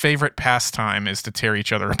Christian's favorite pastime, is to tear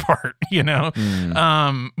each other apart,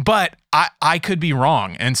 But I could be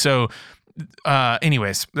wrong. And so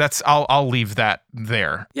anyways, I'll leave that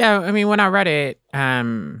there. Yeah. I mean, when I read it,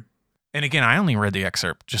 and again, I only read the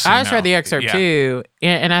excerpt. I just read the excerpt too,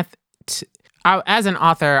 and I, as an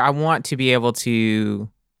author, I want to be able to,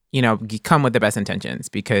 come with the best intentions,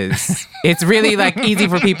 because it's really like easy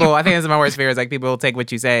for people. I think that's my worst fear, is like people will take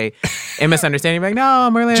what you say and misunderstand. You're like, no,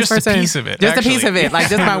 I'm really just person. A piece of it. Just actually. A piece of it. Like,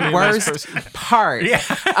 just my worst part. Yeah.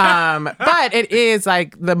 But it is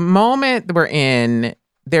like the moment we're in.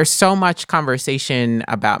 There's so much conversation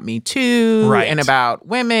about Me Too and about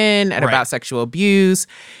women and about sexual abuse.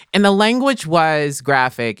 And the language was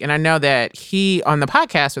graphic. And I know that he, on the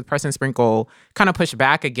podcast with Preston Sprinkle, kind of pushed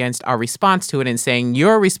back against our response to it and saying,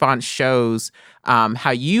 your response shows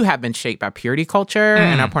how you have been shaped by purity culture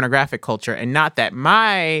and our pornographic culture, and not that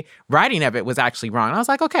my writing of it was actually wrong. And I was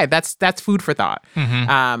like, okay, that's food for thought.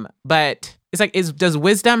 But it's like, does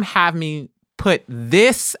wisdom have me put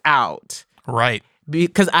this out? Right.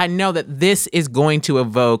 Because I know that this is going to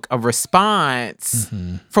evoke a response.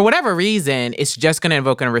 For whatever reason, it's just going to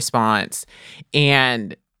evoke a response.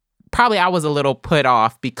 And probably I was a little put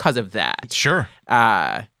off because of that. Sure.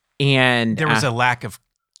 And there was a lack of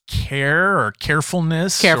care or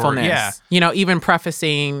carefulness. Even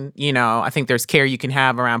prefacing, I think there's care you can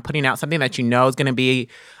have around putting out something that is going to be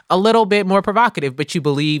a little bit more provocative, but you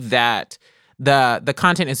believe that the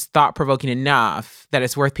content is thought-provoking enough that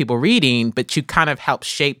it's worth people reading, but you kind of help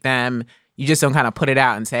shape them. You just don't kind of put it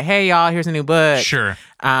out and say, hey, y'all, here's a new book. Sure.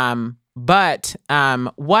 But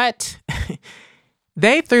what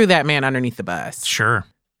they threw that man underneath the bus. Sure.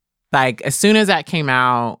 Like, as soon as that came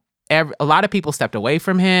out, a lot of people stepped away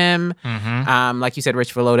from him. Like you said,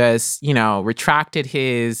 Rich Villodas, retracted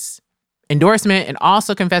his endorsement and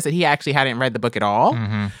also confessed that he actually hadn't read the book at all.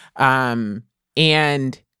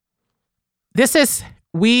 And this is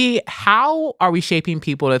how are we shaping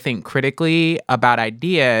people to think critically about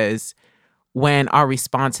ideas when our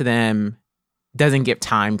response to them doesn't give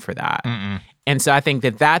time for that? And so I think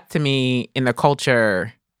that to me, in the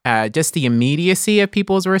culture, just the immediacy of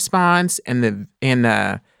people's response and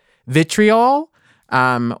the vitriol,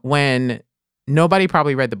 when nobody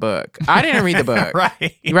probably read the book. I didn't read the book.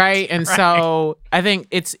 Right. And so I think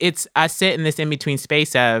I sit in this in-between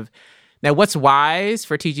space of, now what's wise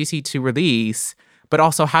for TGC to release, but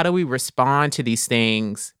also how do we respond to these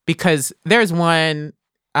things? Because there's one,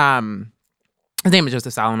 his name is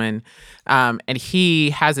Joseph Solomon, and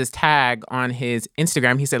he has this tag on his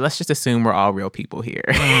Instagram. He said, let's just assume we're all real people here.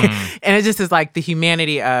 And it just is like the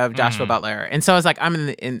humanity of Joshua Butler. And so it's like I'm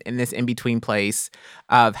in this in-between place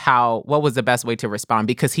of what was the best way to respond?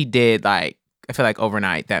 Because he did, like, I feel like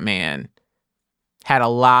overnight, that man had a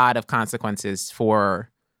lot of consequences for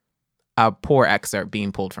a poor excerpt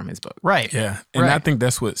being pulled from his book. Right. Yeah. And I think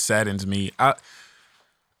that's what saddens me. I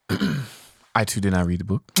too did not read the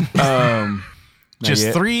book.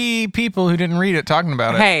 Just 3 people who didn't read it talking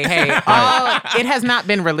about it. Hey, it has not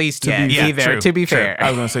been released yet either, true, to be fair.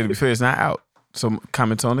 I was going to say, to be fair, it's not out. So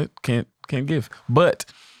comments on it can't give. But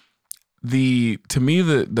to me,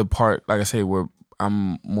 the part, like I say, where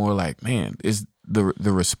I'm more like, man, is the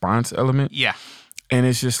response element. Yeah. And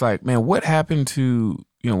it's just like, man, what happened to,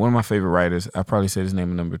 one of my favorite writers, I probably said his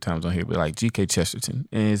name a number of times on here, but like G.K. Chesterton.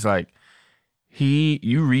 And it's like,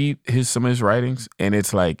 you read some of his writings, and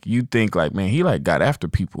it's like, you think like, man, he like got after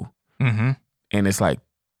people. And it's like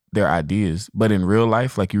their ideas. But in real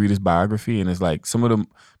life, like you read his biography, and it's like some of the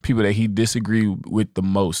people that he disagreed with the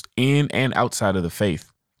most in and outside of the faith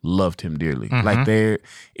loved him dearly. Like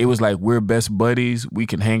it was like, we're best buddies. We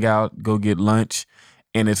can hang out, go get lunch.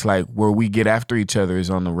 And it's like where we get after each other is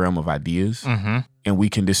on the realm of ideas. And we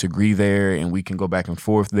can disagree there, and we can go back and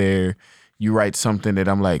forth there. You write something that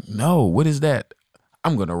I'm like, no, what is that?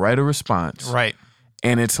 I'm going to write a response. Right.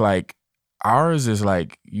 And it's like, ours is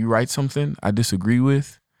like, you write something I disagree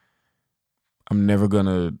with, I'm never going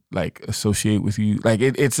to like associate with you. Like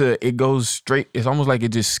it goes straight. It's almost like it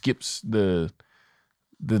just skips the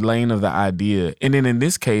lane of the idea. And then in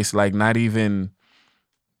this case, like not even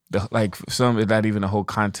not even the whole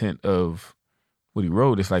content of what he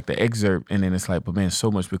wrote. It's like the excerpt. And then it's like, but man, so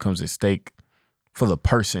much becomes at stake for the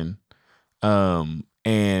person.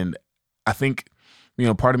 And I think,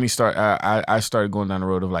 part of me I started going down the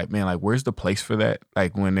road of like, man, like, where's the place for that?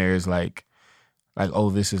 Like when there's like, oh,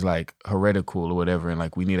 this is like heretical or whatever. And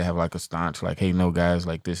like, we need to have like a stance, like, hey, no guys,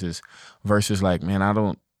 like this is versus like, man,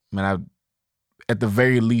 I at the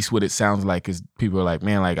very least, what it sounds like is people are like,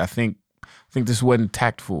 man, like, I think this wasn't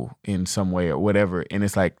tactful in some way or whatever. And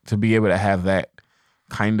it's like to be able to have that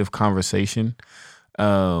kind of conversation.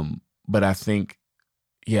 But I think,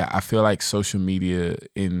 I feel like social media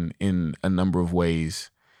in a number of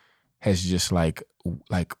ways has just like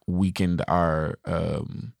weakened our,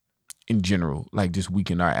 in general, like just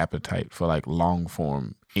weakened our appetite for like long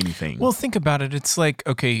form anything. Well, think about it. It's like,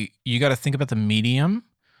 okay, you got to think about the medium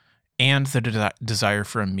and the desire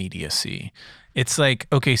for immediacy. It's like,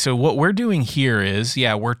 okay, so what we're doing here is,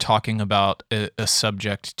 we're talking about a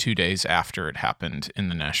subject 2 days after it happened in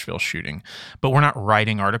the Nashville shooting, but we're not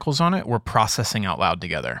writing articles on it. We're processing out loud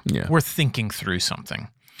together. Yeah. We're thinking through something.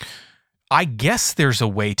 I guess there's a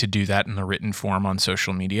way to do that in the written form on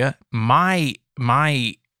social media. My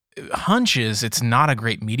hunch is it's not a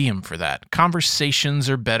great medium for that. Conversations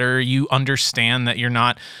are better. You understand that you're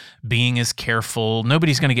not being as careful.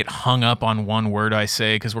 Nobody's going to get hung up on one word I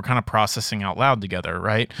say because we're kind of processing out loud together,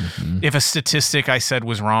 right? If a statistic I said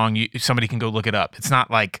was wrong, somebody can go look it up. It's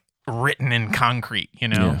not like written in concrete,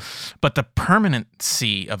 But the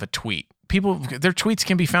permanency of a tweet, their tweets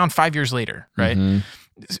can be found 5 years later, right?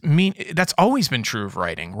 That's always been true of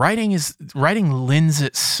writing. Writing lends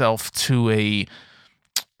itself to a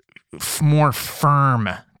more firm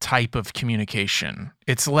type of communication.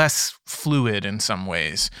 It's less fluid in some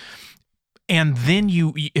ways. And then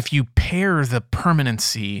if you pair the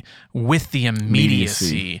permanency with the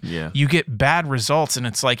immediacy, you get bad results. And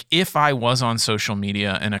it's like, if I was on social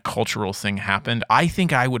media and a cultural thing happened, I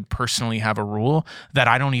think I would personally have a rule that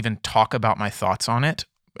I don't even talk about my thoughts on it,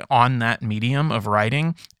 on that medium of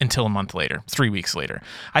writing, until a month later, 3 weeks later.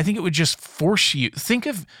 I think it would just force you. Think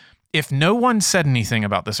of, if no one said anything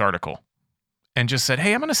about this article and just said,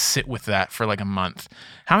 hey, I'm going to sit with that for like a month,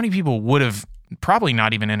 how many people would have probably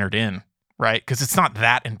not even entered in, right? Because it's not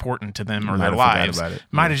that important to them or their lives.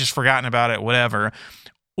 Might have just forgotten about it, whatever.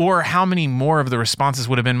 Or how many more of the responses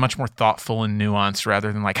would have been much more thoughtful and nuanced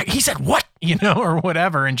rather than like, he said what? or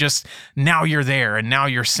whatever. And just now you're there and now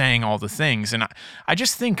you're saying all the things. And I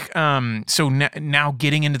just think, so now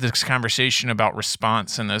getting into this conversation about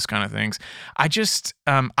response and those kind of things, I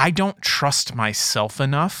don't trust myself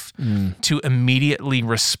enough to immediately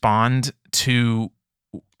respond to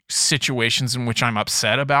situations in which I'm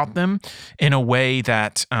upset about them in a way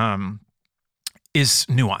that is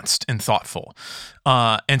nuanced and thoughtful.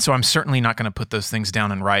 And so I'm certainly not going to put those things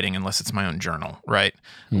down in writing unless it's my own journal, right?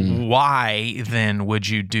 Why then would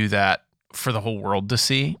you do that for the whole world to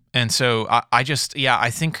see? And so I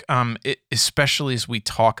think especially as we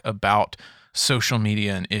talk about social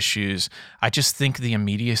media and issues, I just think the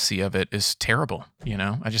immediacy of it is terrible.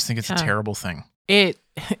 I just think it's a terrible thing.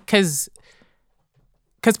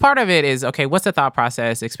 Because part of it is, okay, what's the thought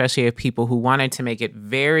process, especially of people who wanted to make it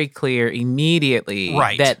very clear immediately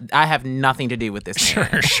that I have nothing to do with this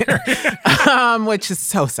man. Sure. Which is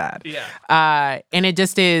so sad. Yeah. And it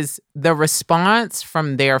just is the response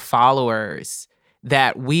from their followers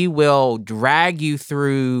that we will drag you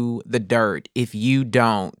through the dirt if you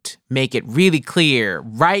don't make it really clear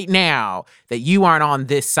right now that you aren't on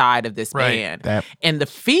this side of this band. And the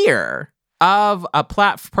fear of a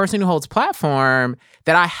person who holds platform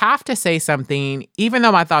that I have to say something, even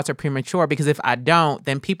though my thoughts are premature, because if I don't,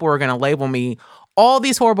 then people are going to label me all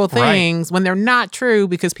these horrible things when they're not true,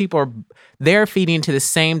 because they're feeding into the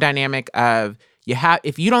same dynamic of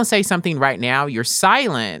if you don't say something right now, your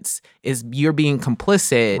silence is you're being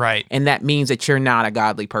complicit, and that means that you're not a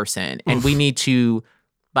godly person. And we need to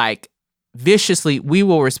viciously, we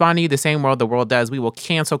will respond to you the same way the world does. We will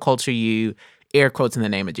cancel culture you, air quotes, in the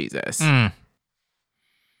name of Jesus.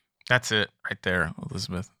 That's it right there,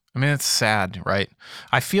 Elizabeth. I mean, it's sad, right?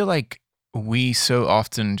 I feel like we so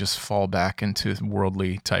often just fall back into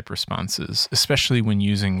worldly type responses, especially when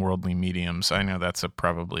using worldly mediums. I know that's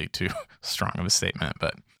probably too strong of a statement,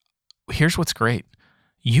 but here's what's great.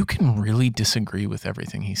 You can really disagree with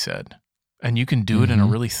everything he said, and you can do it in a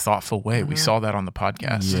really thoughtful way. We saw that on the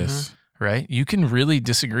podcast. Yes. Right? You can really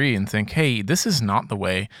disagree and think, hey, this is not the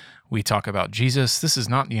way we talk about Jesus. This is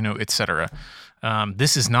not, et cetera.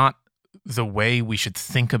 This is not the way we should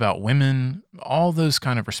think about women, all those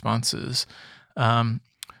kind of responses.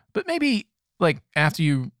 But maybe after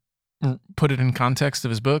you put it in context of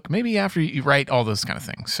his book, maybe after you write all those kind of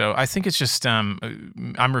things. So I think it's just, I'm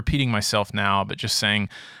repeating myself now, but just saying,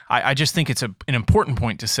 I just think it's an important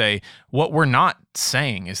point to say what we're not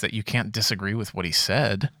saying is that you can't disagree with what he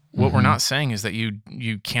said. What we're not saying is that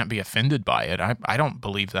you can't be offended by it. I don't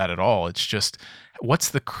believe that at all. It's just, what's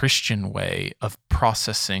the Christian way of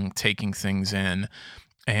processing, taking things in,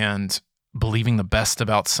 and believing the best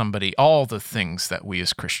about somebody, all the things that we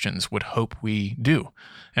as Christians would hope we do.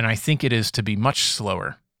 And I think it is to be much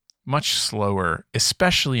slower,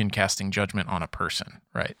 especially in casting judgment on a person,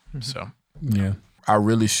 right? So, yeah. I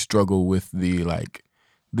really struggle with the,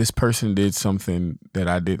 this person did something that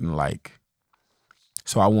I didn't like,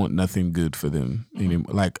 so I want nothing good for them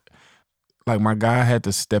anymore. Like my guy had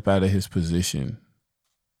to step out of his position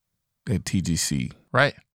at TGC.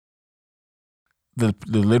 Right. The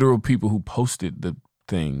literal people who posted the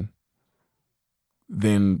thing,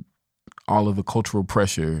 then all of the cultural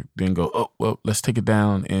pressure, then go, oh, well, let's take it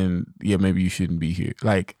down, and maybe you shouldn't be here.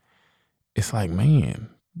 It's man,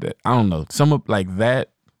 that I don't know. Some of that.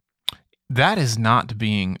 That is not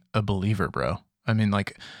being a believer, bro. I mean,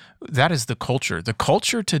 that is the culture. The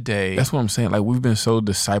culture today. That's what I'm saying. We've been so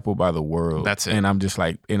discipled by the world. That's it. And I'm just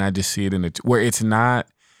and I just see it in where it's not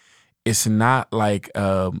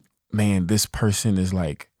man, this person is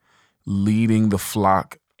leading the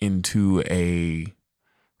flock into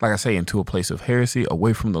into a place of heresy,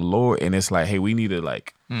 away from the Lord. And it's hey, we need to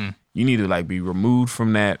you need to be removed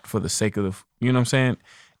from that for the sake of the, you know what I'm saying?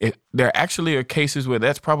 There actually are cases where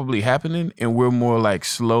that's probably happening, and we're more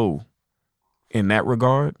slow in that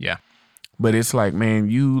regard. Yeah. But it's man,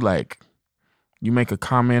 you make a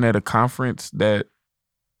comment at a conference that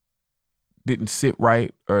didn't sit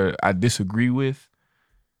right or I disagree with,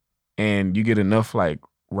 and you get enough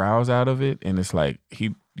rouse out of it, and it's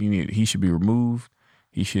he should be removed.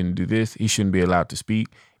 He shouldn't do this. He shouldn't be allowed to speak.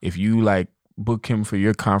 If you book him for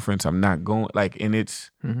your conference, I'm not going. And it's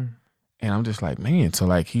and I'm just man, so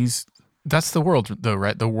that's the world though,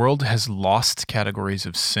 right? The world has lost categories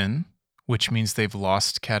of sin, which means they've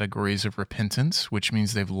lost categories of repentance, which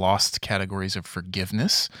means they've lost categories of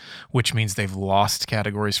forgiveness, which means they've lost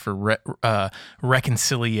categories for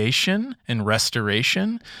reconciliation and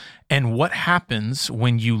restoration. And what happens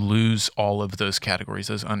when you lose all of those categories,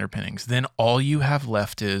 those underpinnings? Then all you have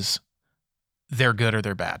left is they're good or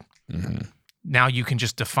they're bad. Now you can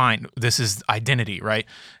just define, this is identity, right?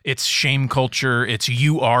 It's shame culture. It's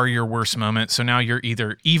you are your worst moment. So now you're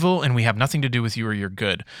either evil and we have nothing to do with you, or you're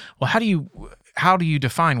good. Well, how do you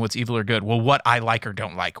define what's evil or good? Well, what I like or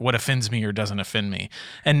don't like, what offends me or doesn't offend me.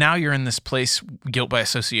 And now you're in this place, guilt by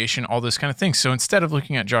association, all those kind of things. So instead of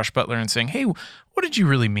looking at Josh Butler and saying, hey, what did you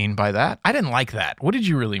really mean by that? I didn't like that. What did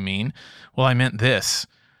you really mean? Well, I meant this.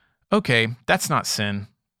 Okay, that's not sin.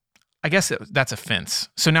 I guess that's offense.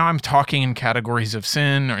 So now I'm talking in categories of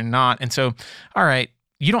sin or not. And so, all right,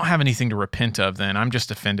 you don't have anything to repent of then. I'm just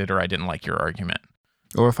offended, or I didn't like your argument.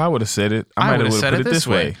 Or if I would have said it, I might have put it this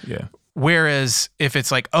way. Yeah. Whereas if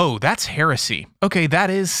it's like, oh, that's heresy. Okay, that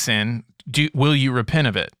is sin. Will you repent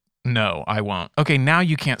of it? No, I won't. Okay, now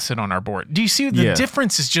you can't sit on our board. Do you see the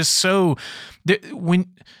difference is just so, when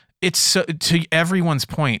it's so, to everyone's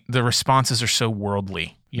point, the responses are so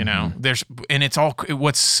worldly. You know,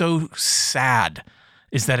 what's so sad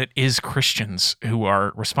is that it is Christians who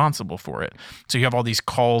are responsible for it. So you have all these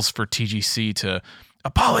calls for TGC to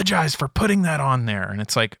apologize for putting that on there. And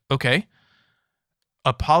it's like, okay,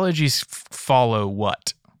 apologies follow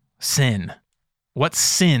what? Sin. What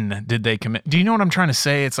sin did they commit? Do you know what I'm trying to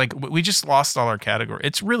say? It's like, we just lost all our category.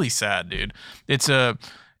 It's really sad, dude. It's a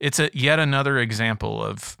yet another example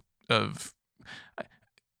of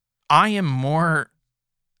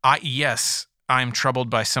I'm troubled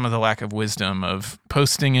by some of the lack of wisdom of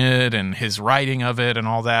posting it and his writing of it and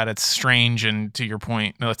all that. It's strange. And to your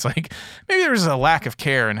point, it's like, maybe there's a lack of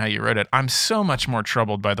care in how you wrote it. I'm so much more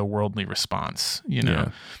troubled by the worldly response, you know?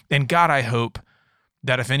 Yeah. And God, I hope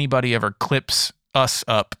that if anybody ever clips us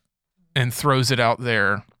up and throws it out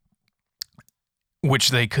there, which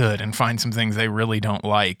they could, and find some things they really don't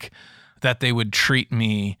like, that they would treat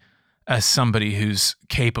me as somebody who's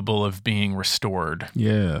capable of being restored.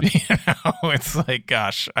 Yeah. You know, it's like,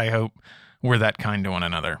 gosh, I hope we're that kind to one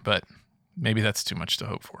another, but maybe that's too much to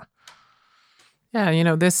hope for. Yeah, you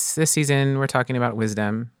know, this season we're talking about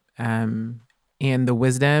wisdom, and the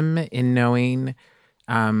wisdom in knowing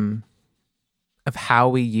of how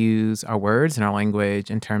we use our words and our language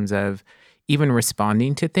in terms of even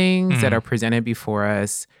responding to things that are presented before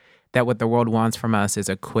us, that what the world wants from us is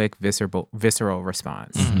a quick, visceral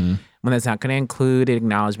response. Mm-hmm. When it's not going to include an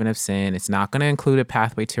acknowledgement of sin, it's not going to include a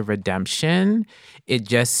pathway to redemption. It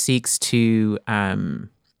just seeks to kind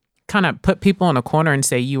of put people in a corner and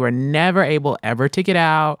say, you are never able ever to get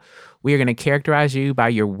out. We are going to characterize you by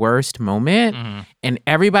your worst moment. Mm-hmm. And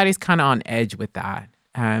everybody's kind of on edge with that.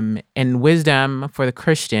 And wisdom for the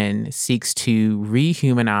Christian seeks to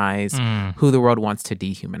rehumanize who the world wants to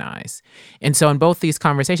dehumanize. And so in both these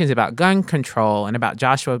conversations about gun control and about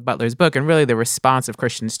Joshua Butler's book, and really the response of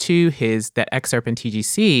Christians to that excerpt in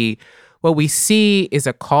TGC, what we see is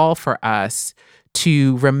a call for us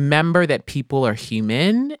to remember that people are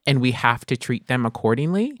human and we have to treat them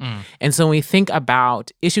accordingly. And so when we think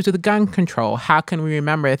about issues with gun control, how can we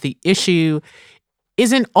remember that the issue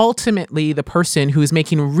isn't ultimately the person who is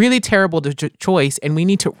making a really terrible choice, and we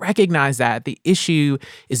need to recognize that the issue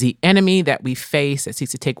is the enemy that we face that seeks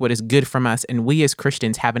to take what is good from us, and we as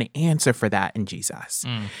Christians have an answer for that in Jesus.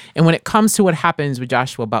 And when it comes to what happens with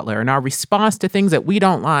Joshua Butler and our response to things that we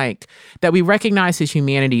don't like, that we recognize his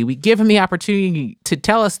humanity, we give him the opportunity to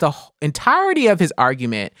tell us the entirety of his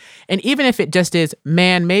argument, and even if it just is,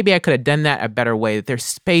 man, maybe I could have done that a better way, that there's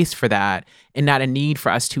space for that, and not a need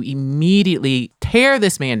for us to immediately tear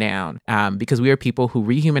this man down, because we are people who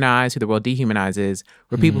rehumanize, who the world dehumanizes.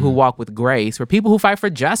 We're people who walk with grace. We're people who fight for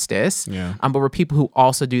justice, but we're people who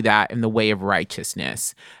also do that in the way of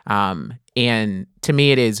righteousness. And to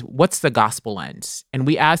me, it is, what's the gospel lens? And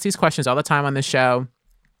we ask these questions all the time on the show.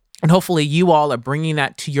 And hopefully you all are bringing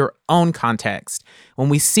that to your own context. When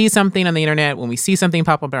we see something on the internet, when we see something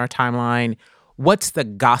pop up in our timeline, what's the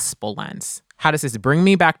gospel lens? How does this bring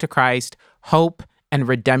me back to Christ, hope and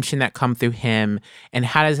redemption that come through him? And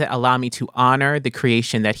how does it allow me to honor the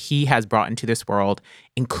creation that he has brought into this world,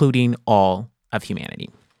 including all of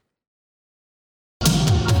humanity?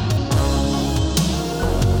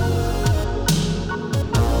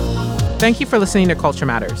 Thank you for listening to Culture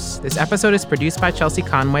Matters. This episode is produced by Chelsea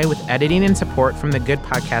Conway with editing and support from The Good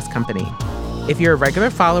Podcast Company. If you're a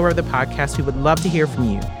regular follower of the podcast, we would love to hear from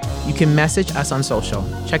you. You can message us on social.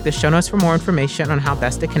 Check the show notes for more information on how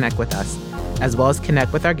best to connect with us, as well as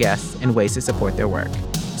connect with our guests and ways to support their work.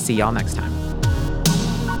 See y'all next time.